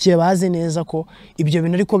n'abadukurikiye baze neza ko ibyo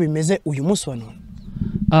bintu ariko bimeze uyu munsi wa none?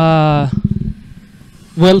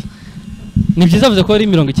 Well, ni byiza vuze ko ari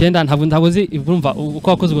 90 ntabwo nzi urumva uko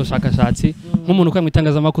wakoze ubushakashatsi nk'umuntu ukwiye mu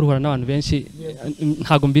itangazamakuru uhura n'abantu benshi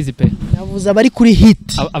ntago mbizi pe. Navuze abari kuri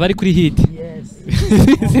hit. Abari kuri hit. Yes.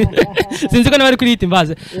 Sinzi ko n'abari kuri hit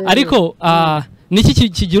mbaze. Ariko niki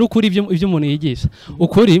kigira ukuri ibyo umuntu yigisha.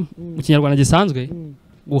 Ukuri mu Kinyarwanda gisanzwe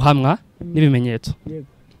guhamwa n'ibimenyetso.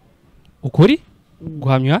 Ukuri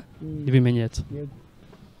guhamwa n'ibimenyetso.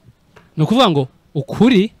 No kuvuga ngo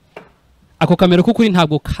ukuri ako kamero k'ukuri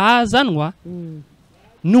ntabwo kazanwa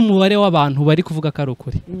n'umubare w'abantu bari kuvuga ko ari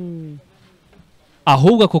ukuri.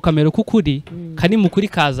 Ahubwo ako kamero k'ukuri kani mu kuri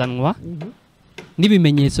kazanwa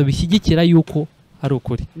n'ibimenyetso bishyigikira yuko ari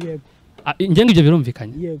ukuri. Nge ngibyo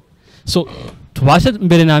birumvikanye. So tubashe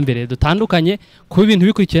mbere na mbere dutandukanye kuba ibintu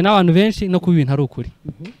bikurikiye n'abantu benshi no kuba ibintu ari ukuri.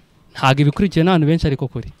 Ntago ibikurikiye n'abantu benshi ariko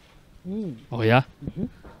kuri. Oya.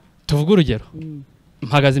 Tuvuga urugero.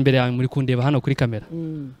 Mpagaze imbere yawe muri kundeba hano kuri kamera.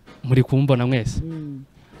 Muri kumbona mwese.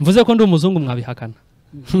 Mvuze ko ndi umuzungu mwabihakana.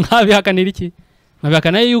 Mwabihakanira iki?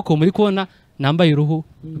 Mwabihakana yuko muri kubona nambaye uruhu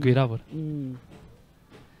rwirabura.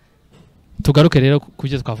 Tugaruke rero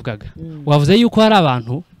kubyo twavugaga. Wavuze yuko hari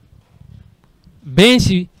abantu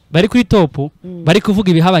benshi bari kuri top bari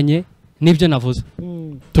kuvuga ibihabanye n'ibyo navuze.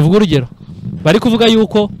 Tuvuga urugero. Bari kuvuga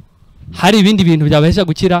yuko hari ibindi bintu byabesha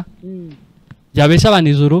gukira, byabesha abantu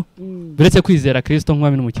ijuru biretse kwizera Kristo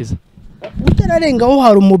nk'umwami n'umukiza. Utararengaho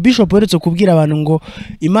hari umubishop weretse kubwira abantu ngo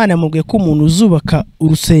Imana yamubwiye ko umuntu uzubaka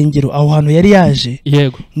urusengero aho hantu yari yaje.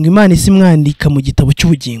 Yego. Ngo Imana isi mwandika mu gitabo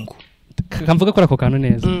cy'ubugingo. Kamvuga ko ako kantu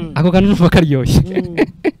neza. Ako kantu numva karyoshye.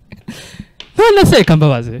 None se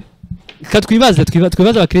kambabaze. Katwibaze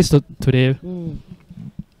abakristo turebe.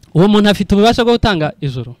 Uwo muntu afite ububasha bwo gutanga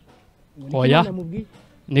ijuru. Oya.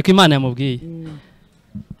 Niko Imana yamubwiye.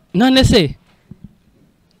 None se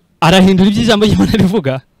arahindura iby'ijambo ry'Imana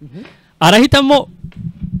rivuga? Arahitamo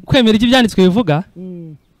kwemera ibyo byanditswe bivuga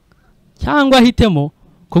cyangwa ahitemo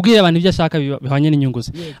kubwira abantu ibyo ashaka bihwanye n'inyungu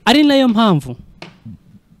ze. Ari nayo mpamvu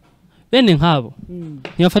bene nkabo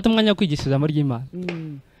ntibafata umwanya wo kwigisha ijambo ry'Imana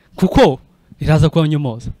kuko riraza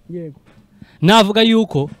kubanyomoza. Navuga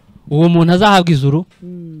yuko uwo muntu azahabwa ijuru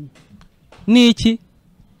n'iki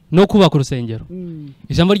no kubaka urusengero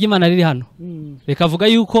ijambo ry'Imana riri hano reka avuga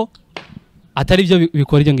yuko atari byo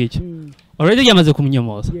bikora ibyo ngicyo already yamaze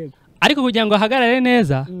kumunyomoza ariko kugira ngo ahagarare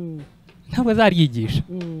neza ntabwo azaryigisha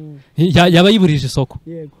yaba yiburije isoko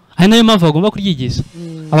ari nayo mpamvu bagomba kuryigisha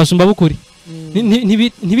abashumba b'ukuri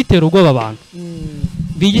ntibitera ubwoba abantu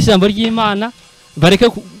bigisha ijambo ry'Imana bareke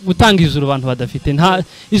gutanga ijuru abantu badafite nta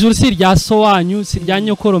ijuru si irya so wanyu si irya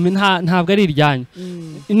nyokorome ntabwo ari iryanyu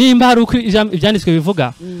nimba hari uko ibyanditswe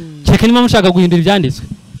bivuga cyeka niba mushaka guhindura ibyanditswe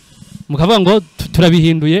mukavuga ngo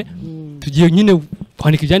turabihinduye tugiye nyine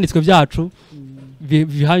kwandika ibyanditswe byacu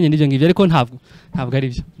bihamye n'ibyo ngibyo ariko ntabwo ari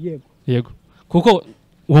byo yego kuko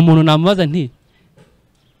uwo muntu namubaza nti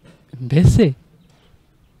mbese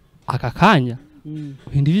aka kanya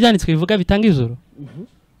ibindi byanditswe bivuga bitanga ijuru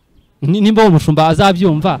nimba uwo mushumba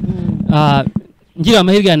azabyumva ngira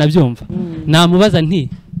amahirwe yanabyumva namubaza nti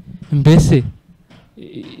mbese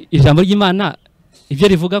ijambo ry'Imana ibyo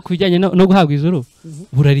rivuga ku bijyanye no guhabwa ijuru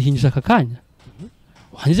burarihinyuza aka kanya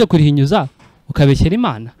wangize kurihinyuza ukabeshyera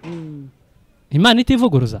Imana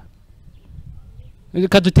itivuguruza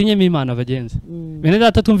kadutinyemo Imana bagenzi bene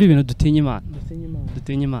data tumva ibintu dutinya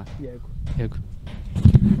Imana yego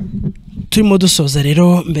turimo dusoza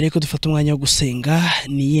rero mbere ko dufata umwanya wo gusenga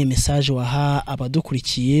ni iyihe message waha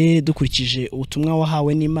abadukurikiye dukurikije ubutumwa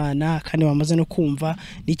wahawe n'Imana kandi bamaze no kumva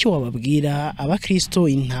nicyo wababwira abakristo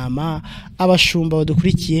intama abashumba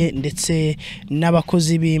badukurikiye ndetse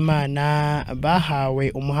n'abakozi b'Imana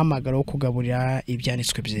bahawe umuhamagaro wo kugaburira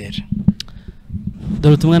ibyanditswe byera?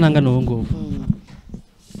 Dore ubutumwa nanga n'ubu ngubu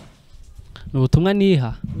ni ubutumwa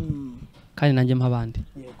niha kandi nanjye mpabandi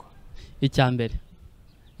icya mbere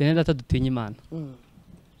bene data dutinya Imana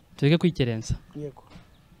tureke kwikerensa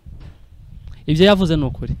ibyo yavuze ni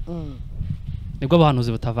ukuri nibwo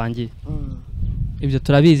abahanuzi butavangiye ibyo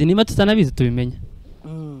turabizi niba tutanabizi tubimenye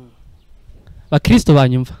bakristo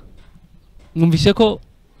banyumva mwumvishe ko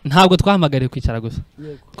ntabwo twahamagariye kwicara gusa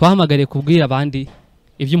twahamagariye kubwira abandi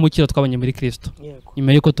iby'umukiro twabonye muri Kristo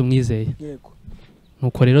nyuma yuko tumwizeye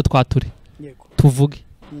nuko rero twature tuvuge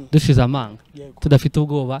dushize amanga tudafite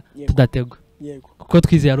ubwoba tudategwa kuko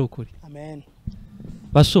twizeye ari ukuri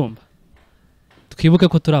bashumba twibuke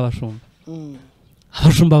ko turi abashumba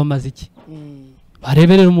abashumba bamaze iki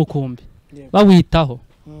bareberera umukumbi bawitaho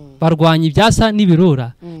barwanya ibyasa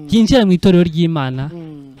n'ibirura byinjira mu itorero ry'Imana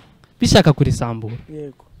bishaka kurisambura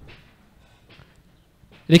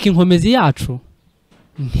reka inkomezi yacu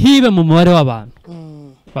ntibe mu mubare w'abantu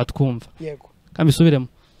batwumva kandi bisubiremo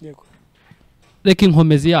reka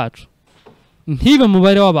inkomezi yacu ntibe mu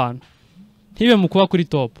mubare w'abantu ntibe mu kuba kuri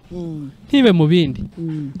top ntibe mu bindi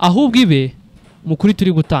ahubwo ibe mu kuri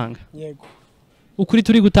turi gutanga ukuri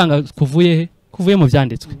turi gutanga kuvuye mu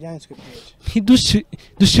byanditswe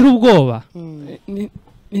dushira ubwoba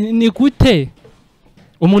ni gute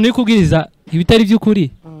umuntu uri kubwiriza ibitari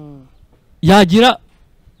by'ukuri yagira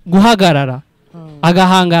guhagarara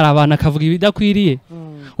agahangara abantu akavuga ibidakwiriye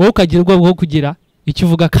wowe ukagira ubwoba bwo kugira icyo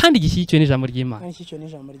uvuga kandi gishyigikiwe n'ijambo ry'Imana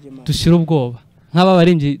dushira ubwoba nk'aba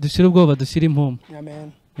baririmbyi dushira ubwoba dushira impumbu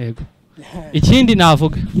yego ikindi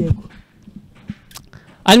navuga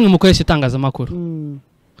ari mwe mukoresha itangazamakuru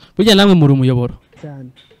burya namwe muri umuyoboro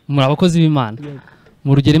muri abakozi b'Imana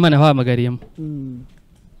mu rugero Imana yabahamagariyemo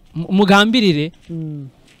mugambirire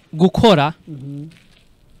gukora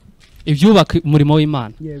ibyubaka umurimo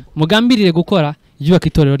w'Imana mugambirire gukora ibyubaka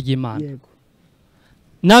itorero ry'Imana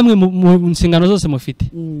namwe mu nsingano zose mufite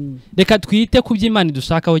reka twite ku by'Imana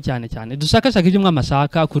dushakaho cyane dushakashaka ibyo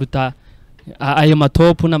mwamashaka kuruta ayo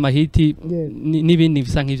matopu n'amahiti n'ibindi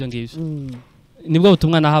bisa nk'ibyo ngibyo nibwo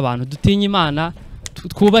butumwa naho abantu dutinya Imana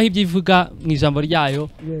twubaha ibyo ivuga mu ijambo ryayo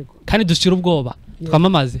kandi dushira ubwoba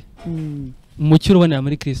twamamaze umucyo ubonera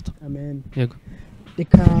muri Kristo yego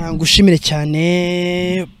reka ngushimire cyane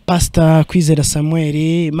Pastor Kwizera Samuel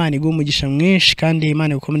Imana iguha umugisha mwinshi kandi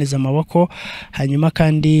Imana igukomereza amaboko hanyuma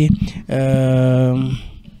kandi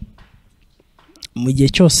mu gihe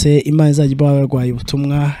cyose Imana izajya barwaye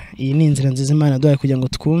ubutumwa iyi ni inzira nziza Imana duhaye kugira ngo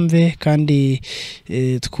twumve kandi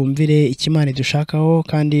twumvire ikimana dushakaho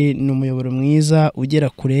kandi ni umuyoboro mwiza ugera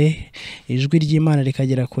kure ijwi ry'Imana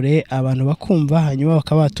rikagera kure abantu bakumva hanyuma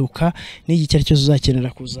bakabatuka n'igi cyari cyo uzakenera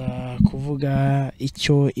kuza kuvuga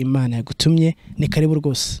icyo Imana yagutumye ni karibu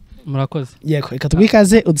rwose murakoze yego reka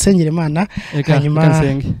tubikaze udusengere Imana hanyuma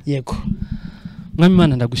yego mwami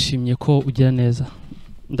Imana ndagushimye ko ugira neza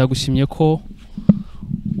ndagushimye ko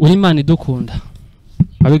uri Imana idukunda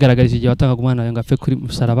abigaragarije igihe watangaga umwana wawe ngo apfe kuri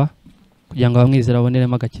musaraba kugira ngo abamwizera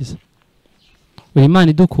baboneremo agakiza uri Imana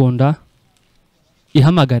idukunda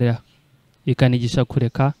ihamagarira ikanigisha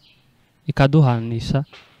kureka ikaduhanisha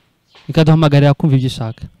ikaduhamagarira kumva ibyo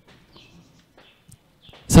ishaka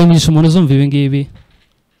sabimisha umuntu uzumva ibi ngibi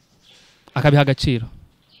akabiha agaciro,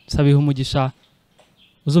 sabiha umugisha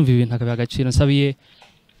uzumva ibintu akabiha agaciro. Nsabiye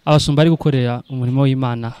abashumba ari gukorera umurimo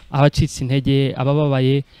w'Imana, abacitse intege,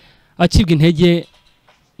 abababaye, acibwa intege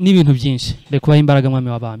n'ibintu byinshi, reka ubahe imbaraga mwami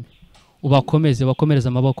w'abami, ubakomereza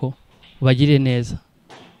amaboko, ubagirire neza.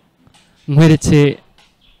 Nkweretse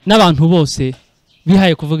n'abantu bose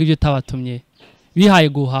bihaye kuvuga ibyo utabatumye, bihaye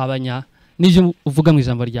guhabanya n'ibyo uvuga mu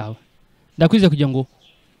ijambo ryawe, ndakwize kugira ngo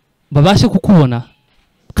babashe kukubona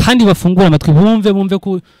kandi bafungure amatwi, bumve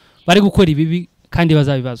ko bari gukora ibibi kandi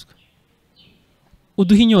bazabibazwa.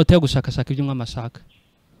 Uduhe inyota yo gushakashaka ibyo umwami ashaka,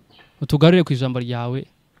 utugarure ku ijambo ryawe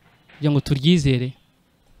kugira ngo turyizere,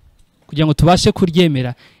 kugira ngo tubashe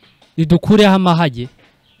kuryemera, ridukureho amahage,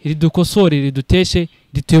 ridukosore, riduteshe,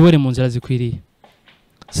 rituyobore mu nzira zikwiriye.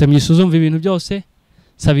 Sabimisha uzumva ibintu byose,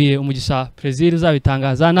 sabiye umugisha Plaisir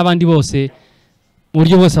uzabitangaza n'abandi bose mu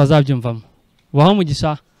buryo bose bazabyumvamo. Ubaho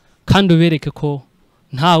umugisha kandi ubereke ko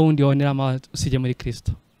nta wundi waboneramo usibye muri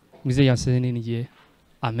Kristo. Mwizeye yaseze n'igihe.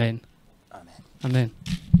 Amen. Amen.